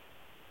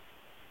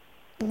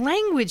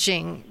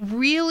 Languaging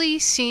really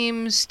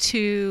seems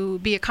to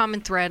be a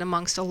common thread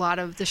amongst a lot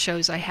of the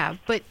shows I have.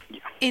 But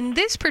in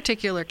this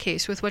particular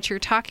case, with what you're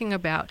talking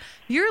about,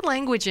 your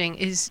languaging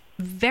is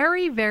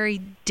very,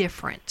 very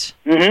different.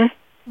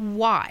 Mm-hmm.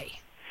 Why?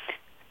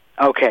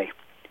 Okay.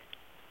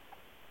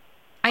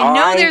 I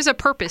know there's a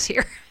purpose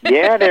here.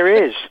 Yeah, there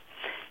is.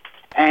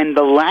 And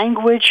the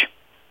language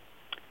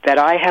that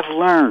I have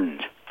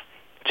learned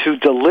to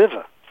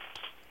deliver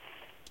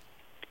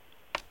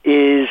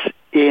is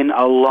in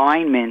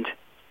alignment.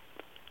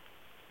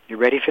 You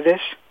ready for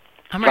this?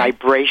 I'm ready.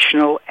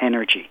 Vibrational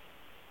energy.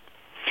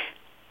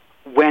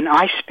 When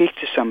I speak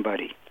to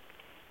somebody,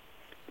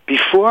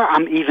 before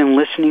I'm even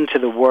listening to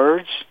the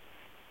words,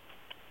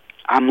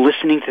 I'm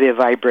listening to their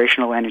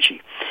vibrational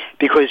energy.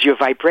 Because your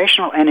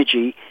vibrational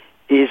energy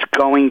is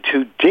going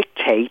to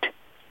dictate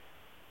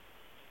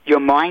your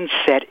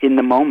mindset in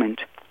the moment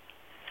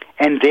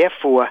and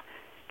therefore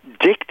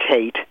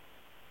dictate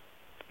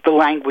the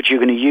language you're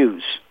going to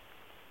use.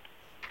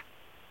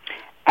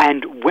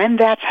 And when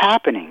that's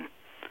happening,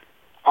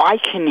 I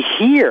can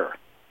hear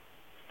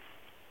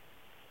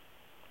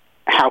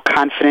how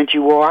confident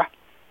you are,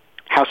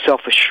 how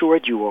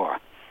self-assured you are,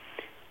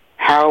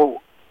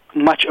 how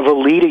much of a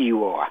leader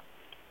you are,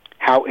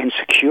 how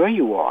insecure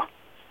you are.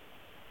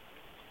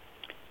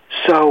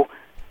 So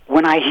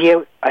when I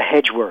hear a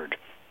hedge word,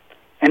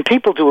 and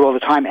people do it all the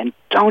time and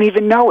don't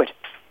even know it,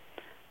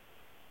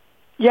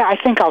 yeah, I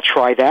think I'll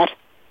try that.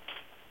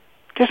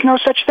 There's no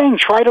such thing.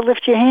 Try to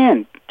lift your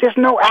hand. There's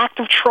no act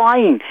of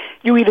trying.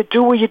 You either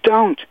do or you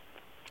don't.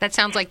 That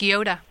sounds like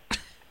Yoda.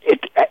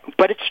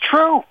 But it's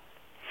true.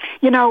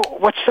 You know,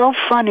 what's so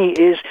funny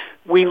is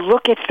we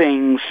look at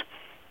things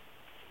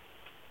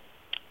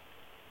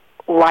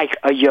like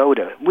a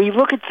Yoda. We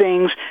look at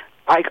things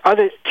like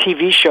other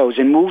TV shows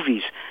and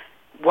movies.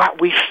 What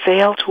we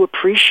fail to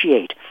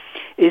appreciate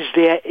is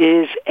there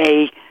is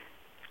a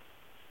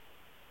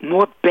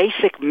more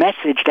basic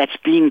message that's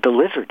being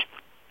delivered.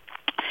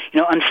 You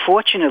know,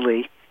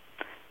 unfortunately,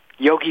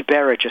 Yogi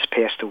Berra just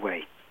passed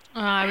away.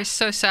 I was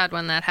so sad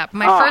when that happened.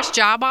 My first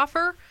job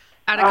offer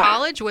out of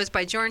college was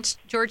by George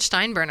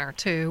Steinbrenner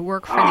to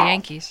work for the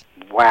Yankees.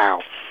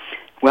 Wow.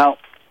 Well,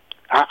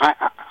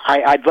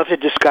 I'd love to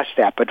discuss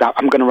that, but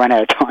I'm going to run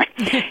out of time.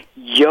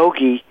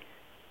 Yogi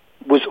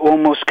was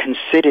almost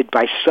considered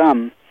by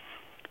some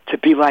to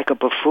be like a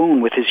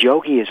buffoon with his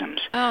yogiisms.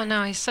 Oh,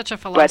 no, he's such a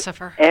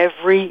philosopher. But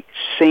every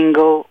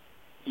single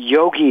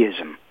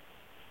yogiism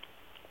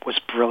was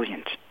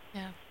brilliant.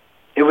 Yeah.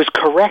 It was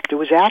correct. It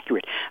was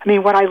accurate. I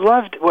mean, what I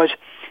loved was,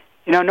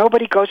 you know,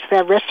 nobody goes to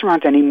that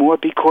restaurant anymore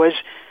because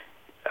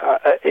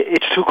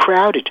it's too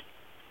crowded.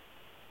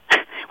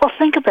 Well,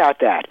 think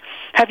about that.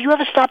 Have you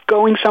ever stopped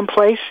going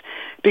someplace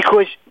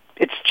because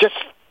it's just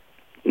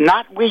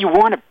not where you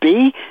want to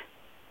be?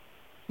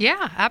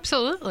 Yeah,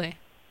 absolutely.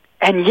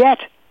 And yet,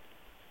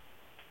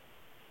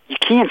 you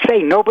can't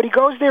say nobody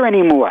goes there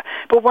anymore.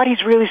 But what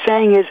he's really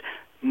saying is,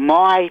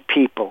 my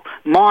people,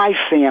 my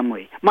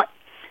family, my...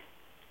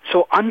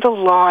 So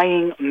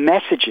underlying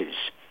messages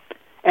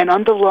and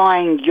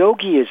underlying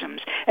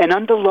yogiisms and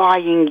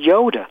underlying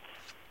Yoda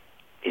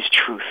is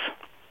truth.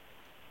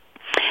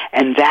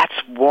 And that's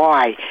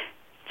why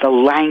the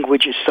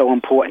language is so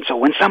important. So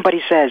when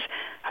somebody says,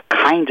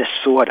 kinda,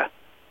 sorta,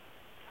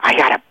 I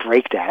got to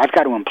break that. I've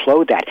got to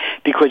implode that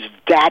because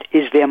that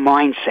is their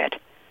mindset.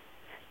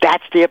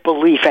 That's their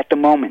belief at the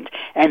moment.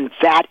 And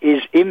that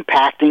is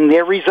impacting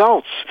their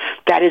results.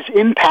 That is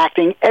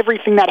impacting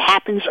everything that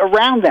happens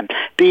around them,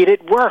 be it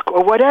at work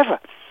or whatever.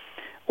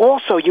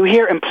 Also, you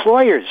hear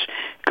employers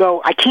go,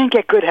 I can't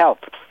get good help.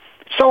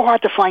 It's so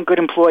hard to find good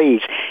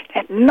employees.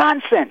 And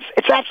nonsense.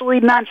 It's absolutely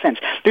nonsense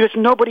because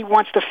nobody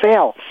wants to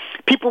fail.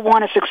 People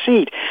want to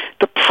succeed.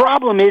 The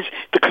problem is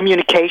the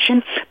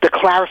communication, the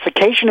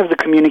clarification of the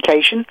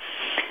communication,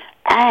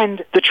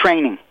 and the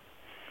training.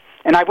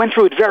 And I went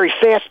through it very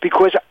fast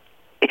because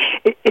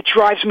it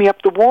drives me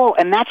up the wall,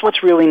 and that's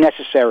what's really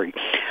necessary.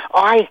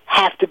 I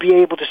have to be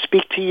able to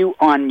speak to you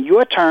on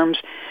your terms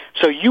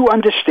so you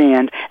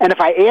understand, and if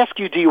I ask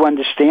you, do you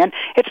understand,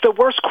 it's the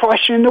worst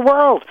question in the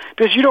world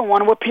because you don't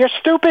want to appear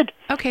stupid.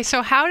 Okay,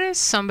 so how does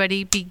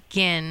somebody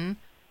begin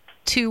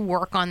to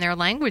work on their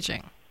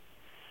languaging?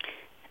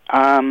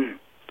 I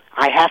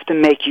have to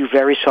make you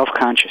very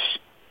self-conscious.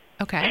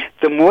 Okay.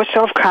 The more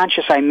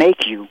self-conscious I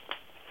make you,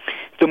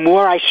 the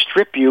more I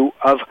strip you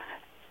of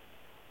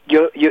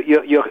your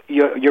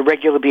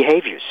regular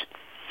behaviors,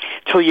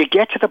 till you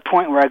get to the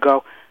point where I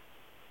go,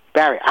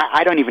 Barry,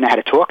 I don't even know how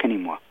to talk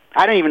anymore.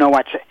 I don't even know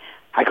what to say.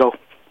 I go,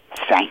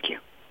 thank you,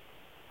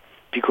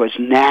 because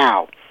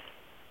now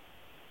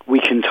we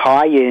can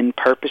tie in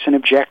purpose and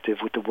objective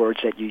with the words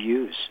that you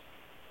use.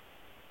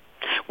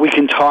 We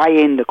can tie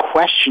in the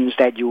questions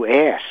that you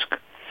ask.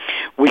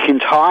 We can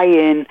tie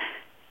in.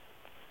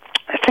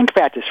 Think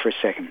about this for a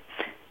second.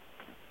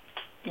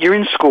 You're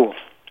in school.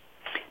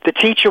 The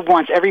teacher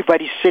wants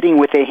everybody sitting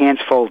with their hands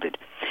folded.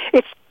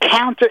 It's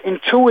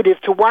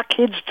counterintuitive to what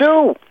kids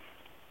do.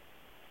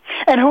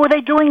 And who are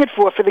they doing it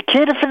for the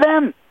kid or for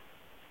them?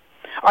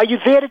 Are you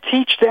there to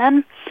teach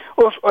them,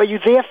 or are you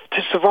there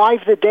to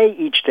survive the day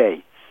each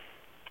day?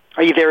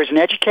 Are you there as an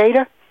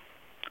educator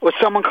or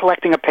someone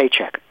collecting a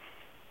paycheck?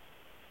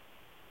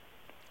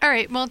 All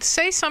right, well,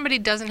 say somebody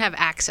doesn't have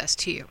access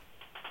to you.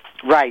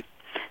 Right.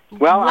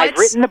 Well, I've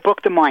written the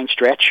book, The Mind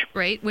Stretch.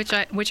 Right, which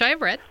I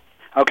have read.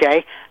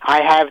 Okay.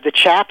 I have the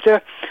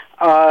chapter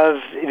of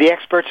the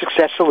Expert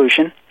Success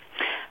Solution.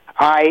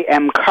 I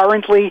am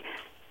currently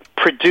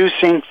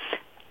producing,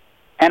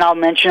 and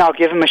I'll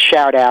give him a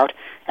shout-out,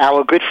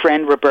 our good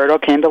friend Roberto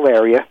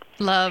Candelaria.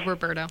 Love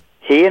Roberto.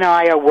 He and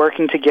I are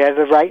working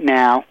together right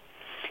now,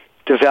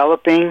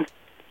 developing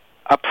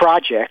a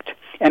project,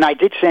 and I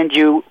did send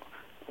you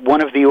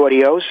one of the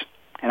audios,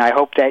 and I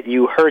hope that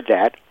you heard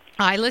that.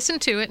 I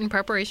listened to it in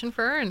preparation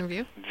for our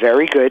interview.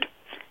 Very good.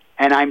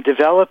 And I'm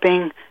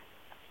developing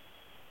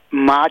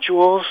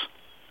modules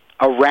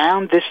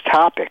around this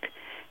topic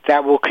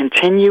that will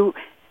continue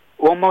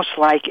almost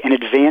like an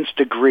advanced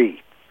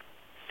degree.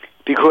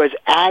 Because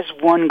as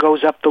one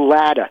goes up the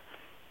ladder,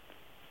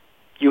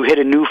 you hit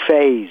a new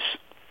phase,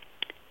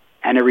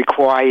 and it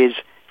requires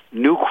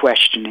new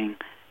questioning,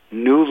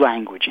 new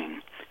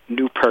languaging,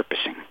 new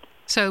purposing.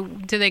 So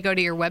do they go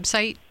to your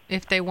website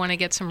if they want to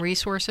get some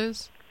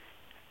resources?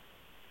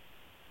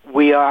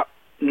 We are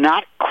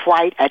not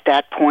quite at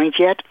that point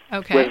yet.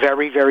 Okay. We're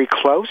very, very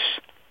close.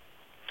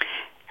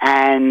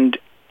 And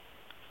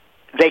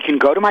they can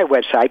go to my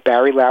website,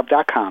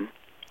 barrylaub.com.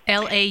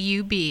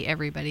 LAUB,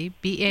 everybody.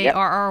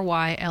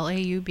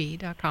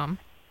 BARRYLAUB.com.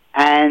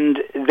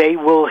 And they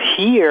will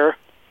hear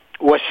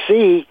or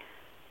see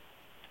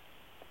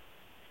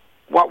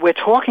what we're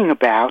talking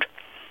about,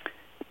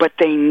 but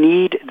they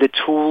need the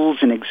tools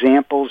and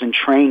examples and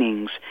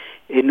trainings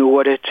in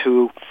order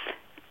to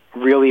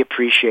really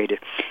appreciate it.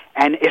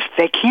 And if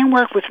they can't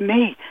work with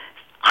me,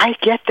 I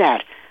get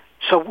that.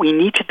 So we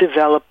need to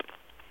develop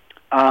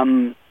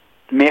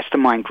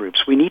mastermind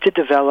groups. We need to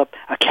develop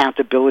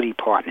accountability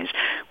partners.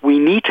 We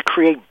need to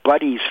create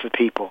buddies for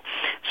people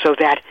so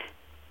that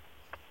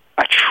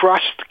a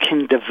trust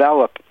can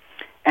develop.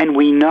 And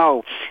we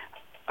know,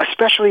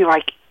 especially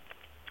like,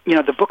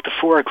 the book, The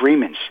Four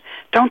Agreements,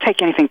 don't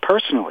take anything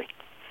personally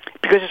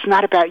because it's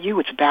not about you,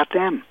 it's about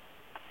them.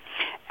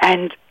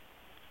 And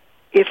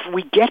if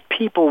we get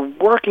people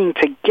working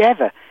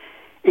together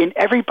in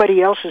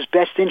everybody else's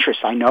best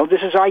interest, I know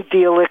this is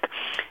idyllic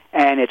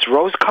and it's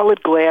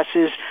rose-colored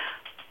glasses,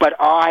 but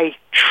I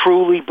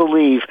truly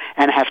believe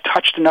and have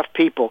touched enough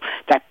people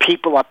that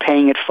people are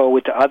paying it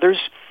forward to others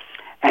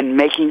and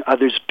making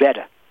others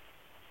better.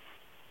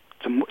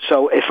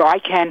 So if I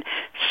can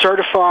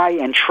certify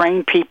and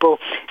train people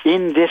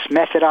in this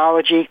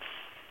methodology,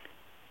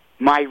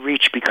 my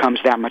reach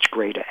becomes that much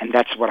greater, and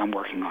that's what I'm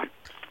working on.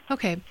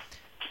 Okay.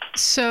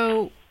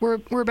 So we're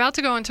about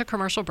to go into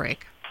commercial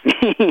break.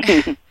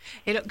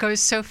 It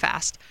goes so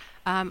fast.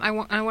 I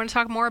want to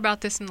talk more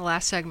about this in the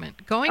last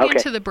segment. Going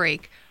into the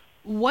break,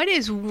 what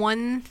is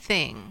one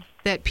thing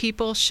that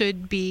people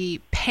should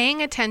be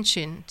paying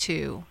attention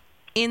to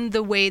in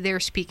the way they're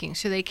speaking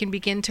so they can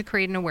begin to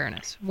create an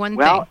awareness? One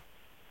thing.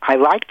 I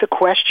like the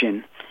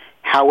question.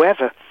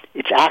 However,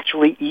 it's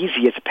actually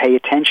easier to pay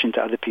attention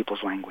to other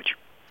people's language.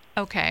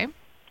 Okay.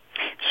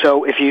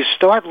 So if you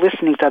start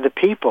listening to other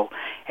people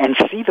and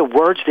see the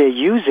words they're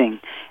using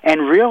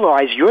and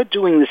realize you're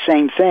doing the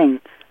same thing,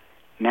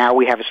 now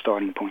we have a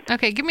starting point.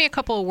 Okay, give me a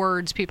couple of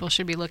words people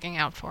should be looking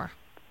out for.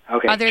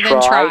 Okay. Other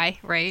than try,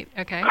 right?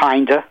 Okay.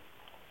 Kinda,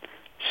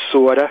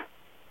 sorta,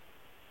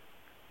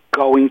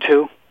 going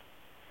to,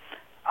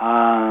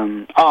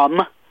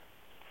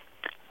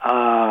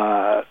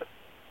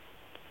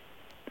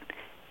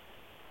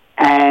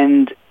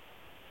 and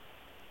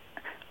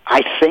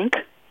I think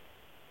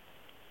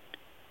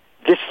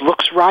this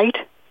looks right.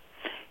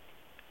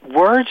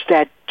 Words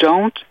that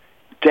don't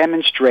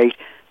demonstrate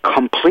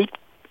complete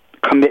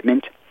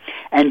commitment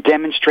and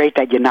demonstrate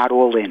that you're not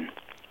all in.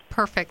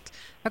 Perfect.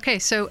 Okay,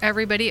 so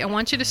everybody, I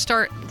want you to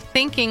start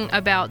thinking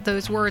about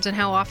those words and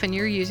how often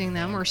you're using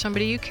them or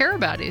somebody you care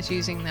about is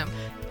using them.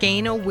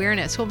 Gain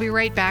awareness. We'll be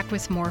right back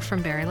with more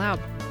from Barry Laub.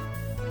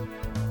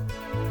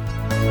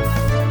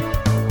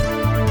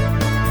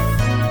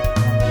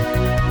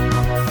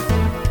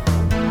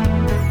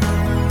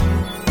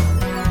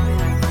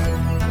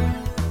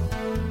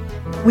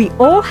 We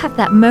all have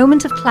that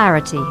moment of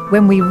clarity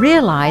when we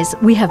realize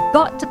we have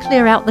got to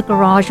clear out the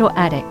garage or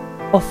attic,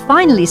 or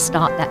finally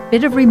start that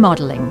bit of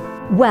remodeling.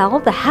 Well,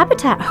 the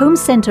Habitat Home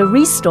Center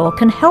Restore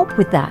can help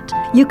with that.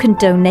 You can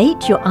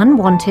donate your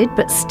unwanted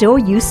but still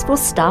useful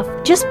stuff.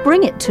 Just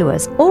bring it to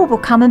us, or we'll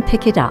come and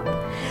pick it up.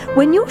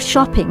 When you're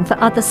shopping for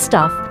other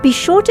stuff, be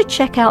sure to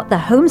check out the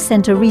Home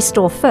Center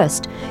Restore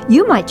first.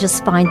 You might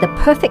just find the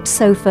perfect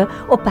sofa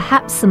or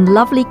perhaps some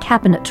lovely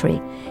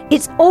cabinetry.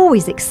 It's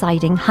always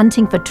exciting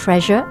hunting for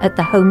treasure at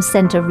the Home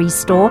Center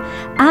Restore,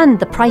 and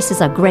the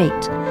prices are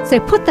great. So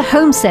put the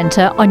Home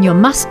Center on your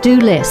must-do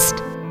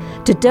list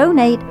to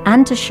donate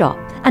and to shop.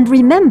 And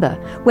remember,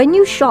 when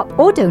you shop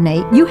or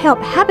donate, you help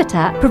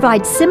Habitat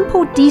provide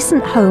simple,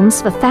 decent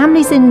homes for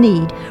families in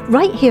need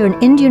right here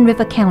in Indian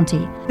River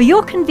County. For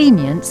your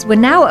convenience, we're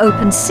now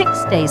open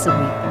 6 days a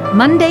week,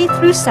 Monday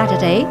through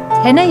Saturday,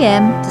 10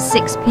 a.m. to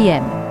 6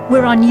 p.m.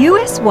 We're on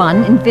US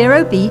 1 in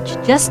Vero Beach,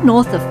 just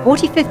north of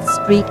 45th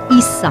Street,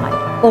 East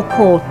Side, or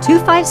call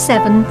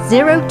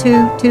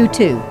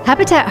 257-0222.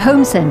 Habitat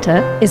Home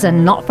Center is a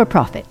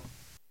not-for-profit.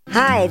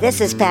 Hi,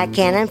 this is Pat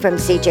Cannon from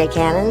CJ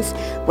Cannons,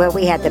 where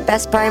we have the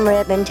best prime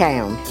rib in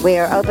town. We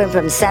are open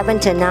from 7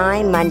 to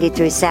 9, Monday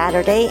through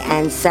Saturday,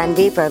 and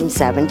Sunday from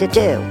 7 to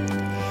 2.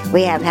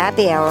 We have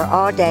happy hour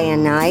all day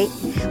and night,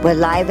 with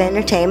live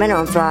entertainment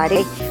on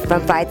Friday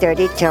from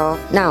 5:30 till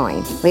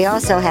 9. We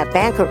also have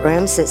banquet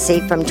rooms that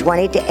seat from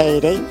 20 to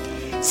 80.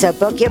 So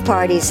book your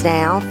parties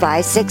now,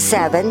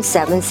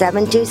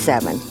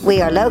 567-7727.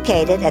 We are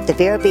located at the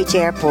Vero Beach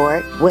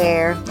Airport,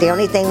 where the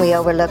only thing we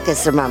overlook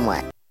is the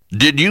runway.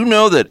 Did you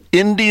know that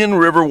Indian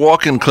River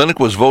Walk-In Clinic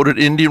was voted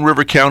Indian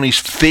River County's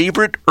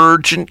favorite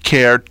urgent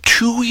care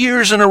 2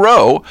 years in a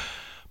row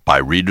by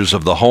readers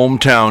of the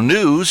Hometown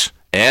News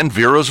and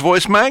Vero's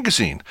Voice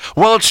magazine?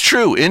 Well, it's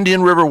true.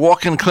 Indian River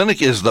Walk-In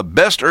Clinic is the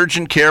best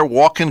urgent care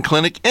walk-in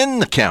clinic in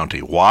the county.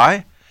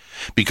 Why?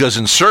 Because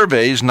in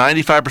surveys,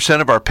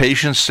 95% of our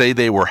patients say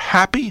they were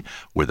happy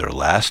with their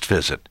last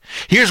visit.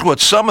 Here's what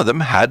some of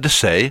them had to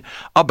say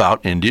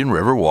about Indian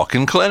River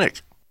Walk-In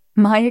Clinic.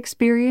 My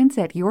experience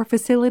at your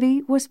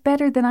facility was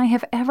better than I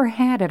have ever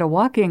had at a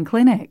walk-in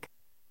clinic.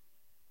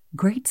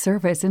 Great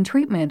service and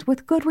treatment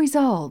with good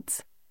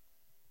results.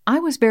 I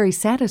was very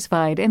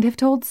satisfied and have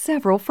told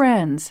several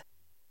friends.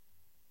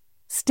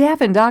 Staff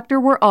and doctor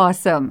were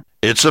awesome.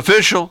 It's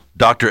official.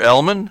 Dr.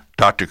 Ellman,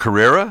 Dr.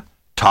 Carrera,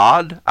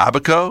 Todd,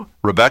 Abaco,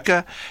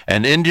 Rebecca,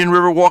 and Indian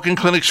River Walk-In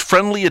Clinic's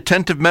friendly,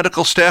 attentive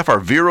medical staff are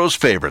Vero's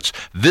favorites.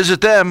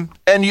 Visit them,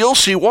 and you'll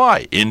see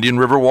why. Indian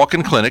River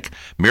Walk-In Clinic,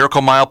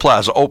 Miracle Mile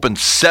Plaza, open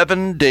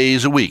 7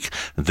 days a week.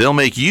 They'll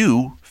make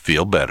you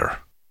feel better.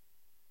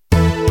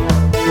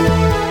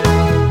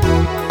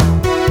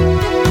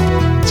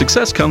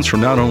 Success comes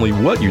from not only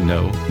what you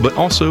know, but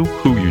also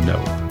who you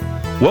know.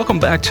 Welcome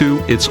back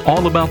to It's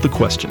All About the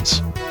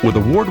Questions with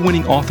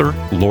award-winning author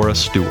Laura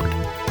Stewart.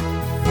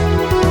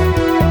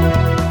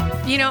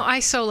 You know, I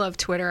so love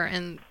Twitter,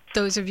 and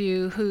those of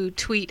you who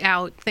tweet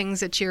out things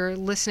that you're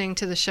listening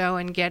to the show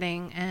and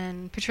getting.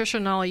 And Patricia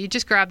Knoll, you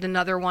just grabbed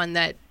another one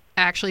that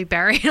actually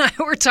Barry and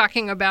I were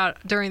talking about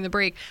during the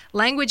break.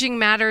 Languaging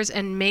matters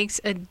and makes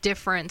a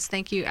difference.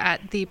 Thank you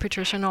at the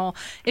Patricia Knoll.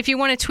 If you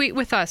want to tweet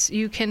with us,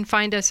 you can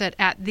find us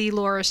at the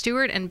Laura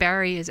Stewart, and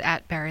Barry is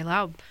at Barry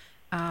Laub.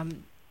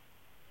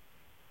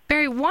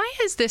 Barry, why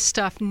is this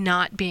stuff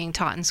not being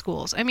taught in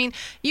schools? I mean,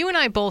 you and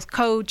I both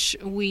coach,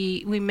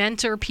 we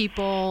mentor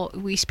people,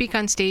 we speak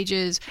on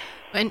stages,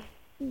 and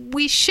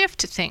we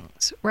shift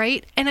things,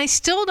 right? And I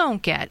still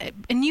don't get it.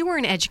 And you were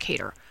an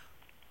educator.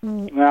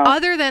 Well,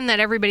 other than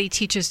that everybody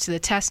teaches to the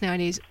test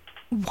nowadays,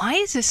 why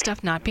is this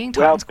stuff not being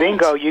taught in schools? Well,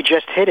 bingo, you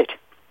just hit it.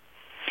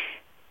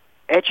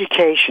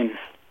 Education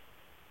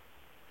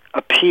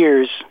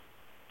appears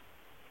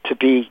to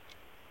be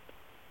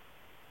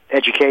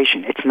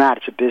education. It's not.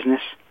 It's a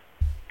business.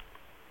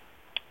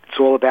 It's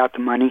all about the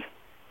money.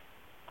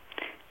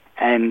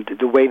 And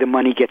the way the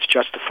money gets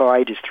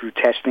justified is through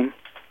testing.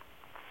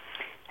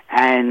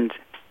 And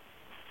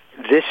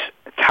this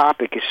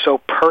topic is so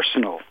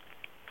personal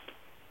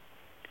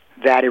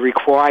that it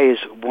requires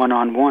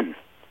one-on-one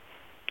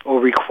or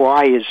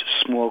requires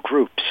small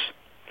groups.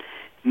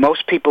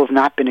 Most people have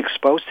not been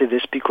exposed to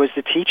this because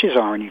the teachers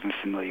aren't even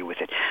familiar with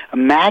it.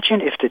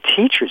 Imagine if the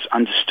teachers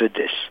understood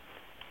this.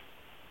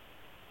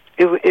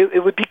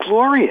 It would be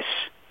glorious.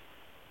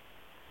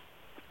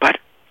 But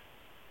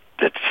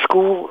the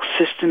school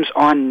systems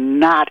are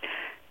not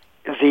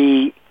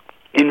the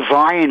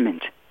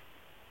environment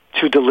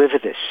to deliver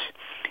this.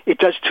 It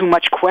does too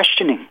much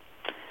questioning.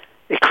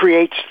 It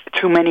creates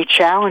too many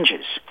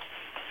challenges.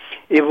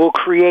 It will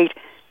create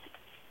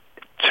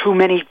too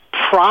many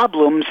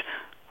problems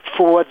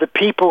for the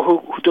people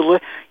who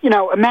deliver. You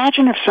know,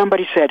 imagine if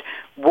somebody said,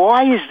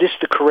 why is this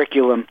the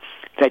curriculum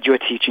that you're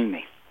teaching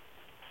me?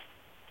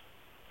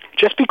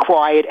 Just be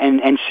quiet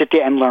and sit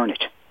there and learn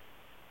it.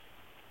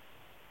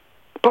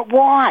 But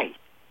why?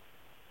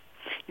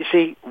 You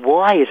see,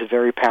 why is a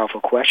very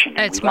powerful question.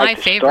 It's my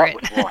favorite.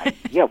 Start with why.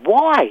 Yeah,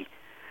 why?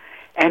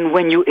 And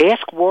when you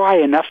ask why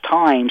enough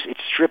times, it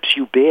strips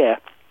you bare,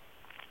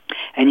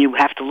 and you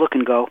have to look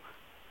and go,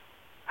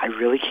 I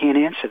really can't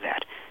answer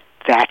that.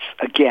 That's,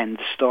 again,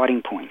 the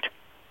starting point.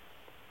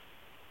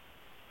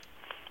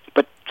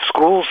 But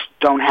schools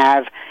don't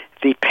have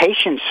the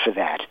patience for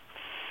that.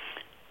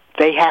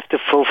 They have to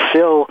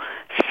fulfill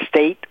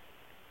state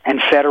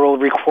and federal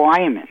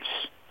requirements.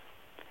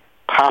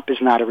 POP is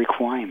not a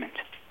requirement.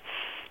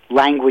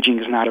 Languaging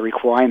is not a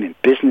requirement.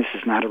 Business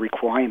is not a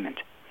requirement.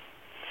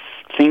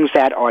 Things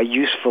that are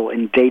useful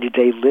in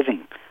day-to-day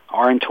living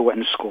aren't taught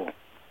in school.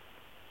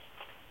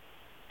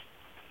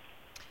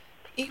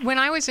 When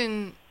I was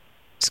in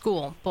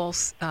school,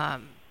 both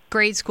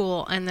grade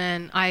school, and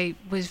then I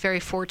was very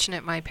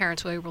fortunate. My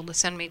parents were able to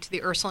send me to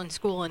the Ursuline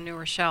School in New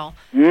Rochelle.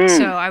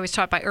 So I was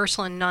taught by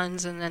Ursuline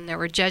nuns, and then there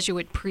were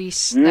Jesuit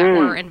priests that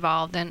were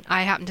involved. And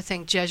I happen to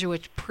think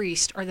Jesuit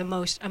priests are the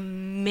most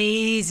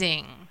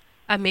amazing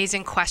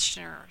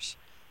questioners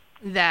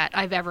that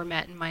I've ever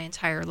met in my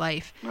entire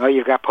life. Well,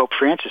 you've got Pope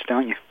Francis,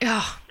 don't you?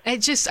 Oh, I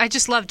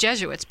just love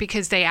Jesuits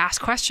because they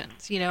ask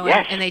questions, you know,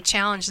 yes. and they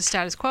challenge the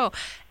status quo.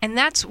 And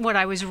that's what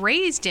I was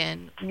raised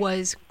in,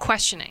 was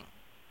questioning.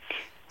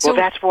 Well,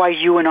 that's why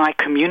you and I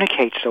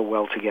communicate so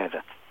well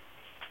together.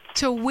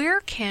 So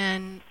where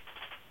can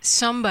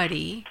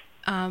somebody,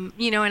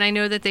 you know, and I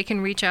know that they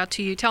can reach out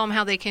to you. Tell them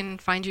how they can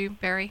find you,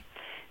 Barry.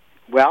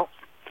 Well,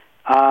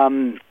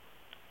 I'm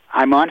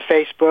on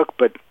Facebook,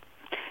 but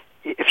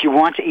if you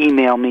want to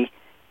email me,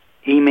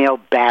 email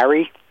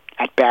Barry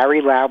at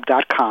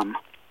barrylaub.com,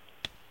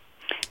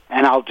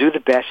 and I'll do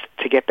the best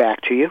to get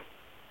back to you.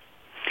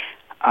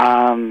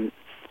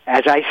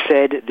 As I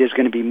said, there's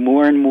going to be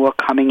more and more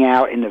coming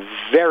out in the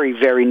very,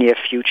 very near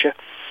future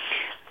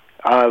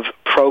of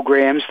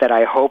programs that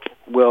I hope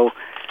will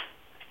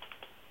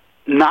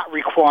not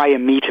require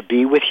me to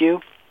be with you.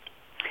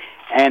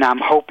 And I'm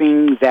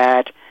hoping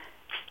that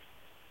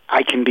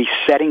I can be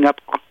setting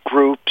up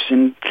groups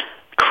and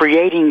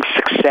creating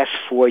success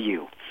for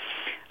you.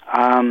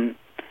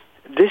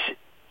 this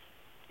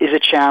is a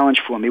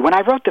challenge for me. When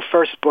I wrote the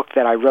first book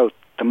that I wrote,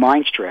 The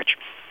Mind Stretch,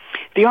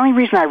 the only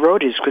reason I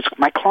wrote it is because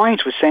my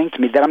clients were saying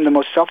to me that I'm the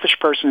most selfish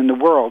person in the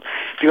world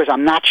because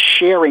I'm not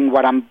sharing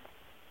what I'm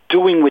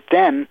doing with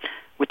them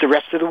with the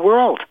rest of the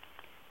world.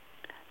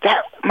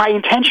 That my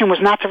intention was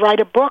not to write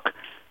a book,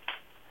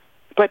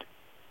 but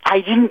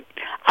I didn't.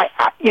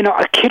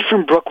 A kid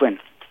from Brooklyn.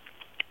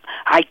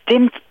 I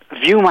didn't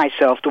view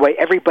myself the way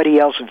everybody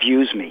else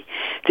views me.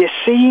 They're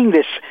seeing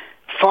this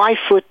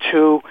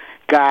 5'2"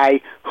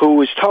 guy who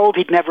was told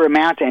he'd never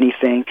amount to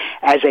anything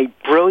as a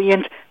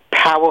brilliant,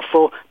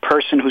 powerful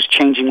person who's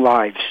changing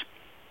lives.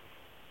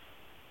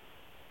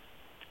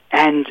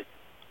 And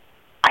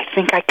I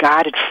think I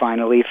got it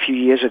finally a few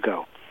years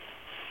ago.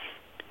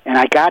 And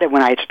I got it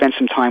when I had spent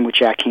some time with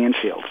Jack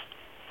Canfield.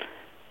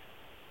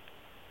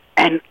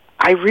 And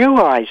I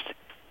realized,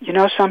 you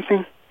know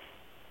something?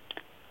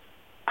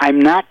 I'm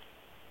not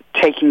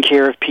taking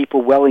care of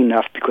people well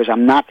enough because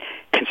I'm not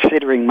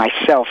considering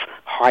myself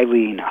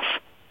highly enough.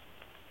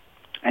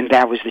 And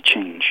that was the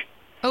change.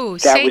 Oh,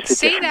 say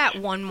that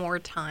one more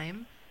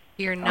time.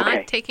 You're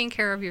not taking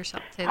care of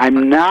yourself.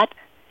 I'm not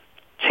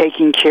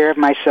taking care of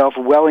myself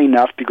well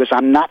enough because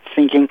I'm not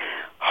thinking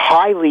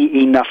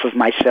highly enough of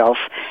myself,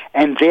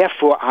 and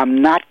therefore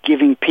I'm not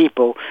giving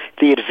people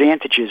the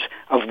advantages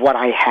of what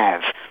I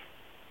have.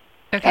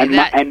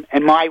 Okay,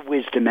 and my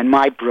wisdom and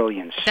my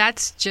brilliance.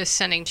 That's just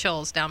sending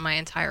chills down my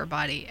entire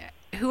body.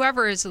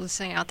 Whoever is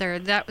listening out there,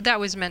 that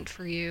was meant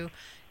for you.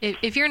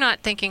 If you're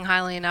not thinking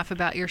highly enough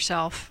about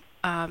yourself,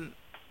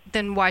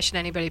 then why should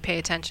anybody pay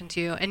attention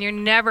to you? And you're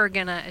never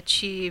going to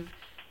achieve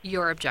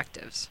your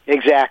objectives.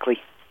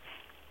 Exactly.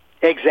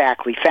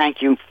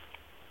 Thank you.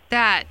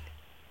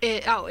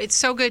 It's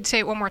so good. Say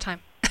it one more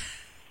time.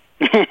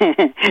 You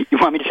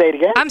want me to say it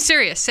again? I'm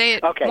serious. Say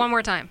it one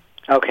more time.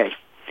 Okay.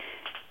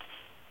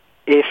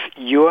 If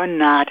you're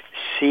not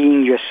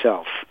seeing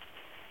yourself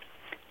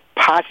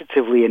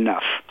positively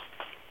enough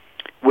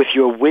with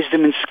your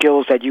wisdom and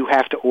skills that you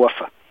have to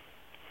offer,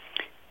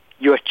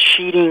 you're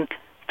cheating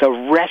the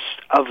rest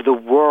of the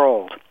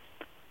world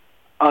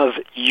of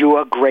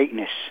your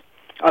greatness,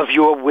 of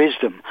your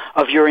wisdom,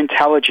 of your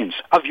intelligence,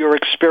 of your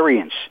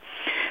experience.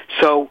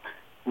 So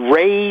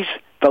raise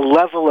the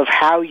level of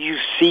how you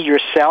see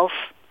yourself,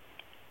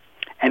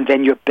 and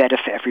then you're better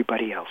for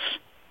everybody else.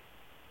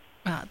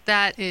 Wow,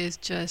 that is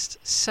just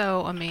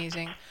so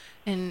amazing.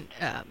 And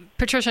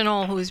Patricia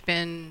Knoll, who's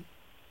been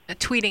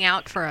tweeting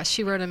out for us,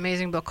 she wrote an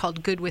amazing book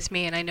called Good With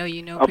Me, and I know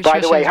you know Patricia. By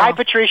the way, hi,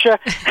 Patricia.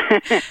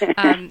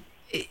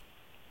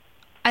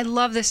 I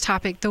love this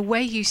topic. The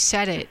way you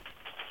said it,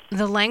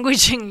 the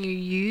languaging you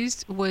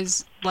used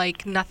was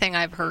like nothing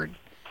I've heard.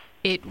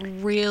 It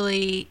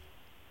really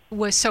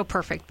was so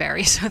perfect,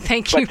 Barry. So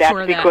thank you for that.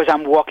 But that's because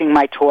I'm walking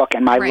my talk,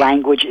 and my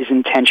language is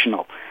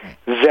intentional. Right.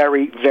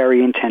 Very,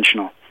 very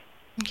intentional.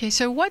 Okay,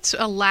 so what's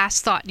a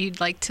last thought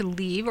you'd like to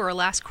leave, or a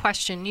last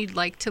question you'd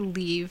like to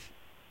leave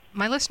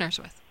my listeners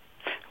with?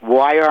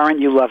 Why aren't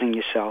you loving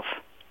yourself?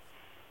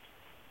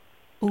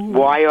 Ooh.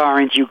 Why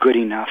aren't you good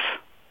enough?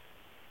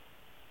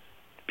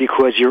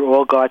 Because you're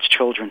all God's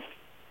children.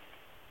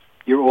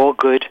 You're all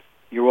good.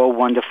 You're all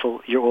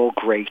wonderful. You're all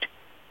great.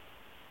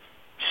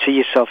 See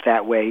yourself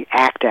that way.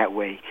 Act that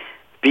way.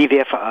 Be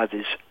there for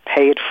others.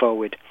 Pay it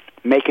forward.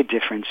 Make a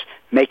difference.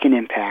 Make an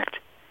impact.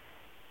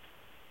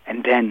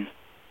 And then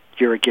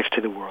you're a gift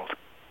to the world.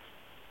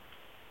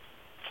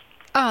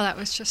 Oh, that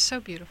was just so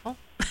beautiful.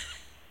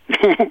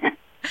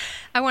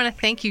 I want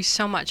to thank you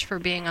so much for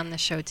being on the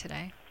show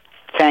today.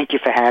 Thank you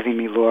for having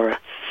me, Laura,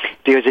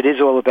 because it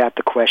is all about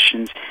the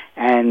questions,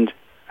 and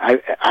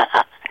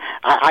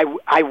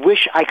I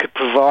wish I could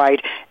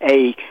provide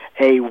a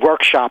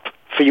workshop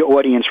for your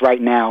audience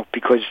right now,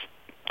 because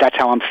that's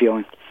how I'm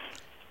feeling.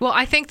 Well,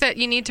 I think that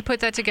you need to put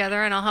that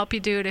together, and I'll help you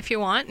do it if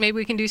you want. Maybe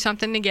we can do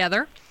something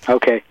together.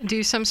 Okay.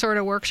 Do some sort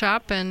of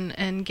workshop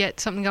and get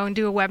something going,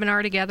 do a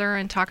webinar together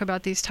and talk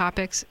about these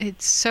topics.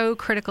 It's so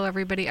critical,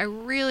 everybody. I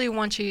really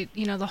want you,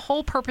 the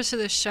whole purpose of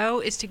this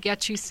show is to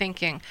get you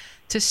thinking,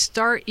 to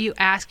start you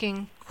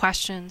asking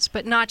questions,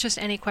 but not just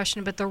any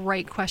question, but the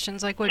right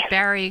questions, like what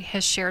Barry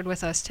has shared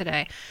with us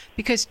today,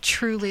 because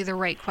truly the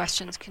right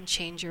questions can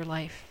change your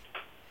life.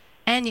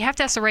 And you have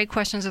to ask the right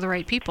questions of the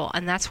right people.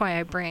 And that's why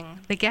I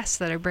bring the guests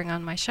that I bring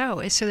on my show,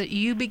 is so that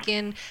you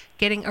begin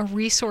getting a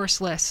resource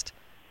list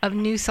of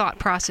new thought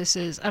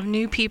processes, of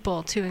new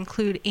people to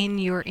include in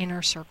your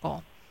inner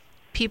circle.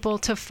 People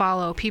to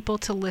follow, people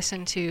to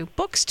listen to,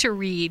 books to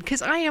read,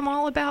 because I am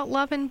all about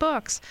love and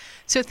books.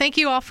 So thank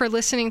you all for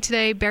listening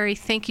today. Barry,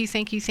 thank you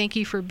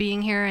for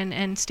being here.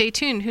 And stay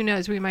tuned. Who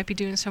knows, we might be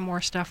doing some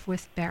more stuff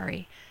with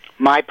Barry.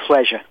 My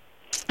pleasure.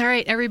 All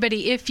right,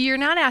 everybody, if you're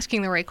not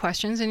asking the right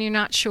questions and you're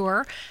not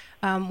sure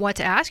what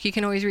to ask, you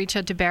can always reach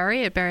out to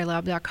Barry at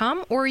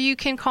barrylab.com, or you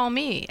can call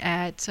me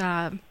at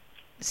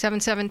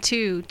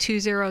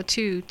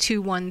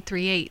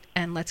 772-202-2138,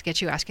 and let's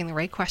get you asking the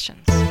right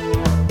questions.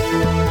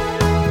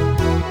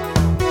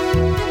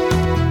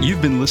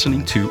 You've been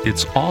listening to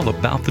It's All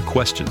About the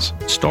Questions,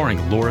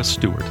 starring Laura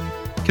Stewart.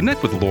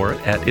 Connect with Laura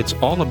at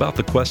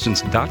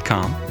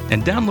it'sallaboutthequestions.com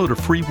and download a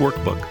free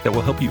workbook that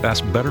will help you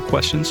ask better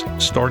questions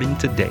starting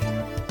today.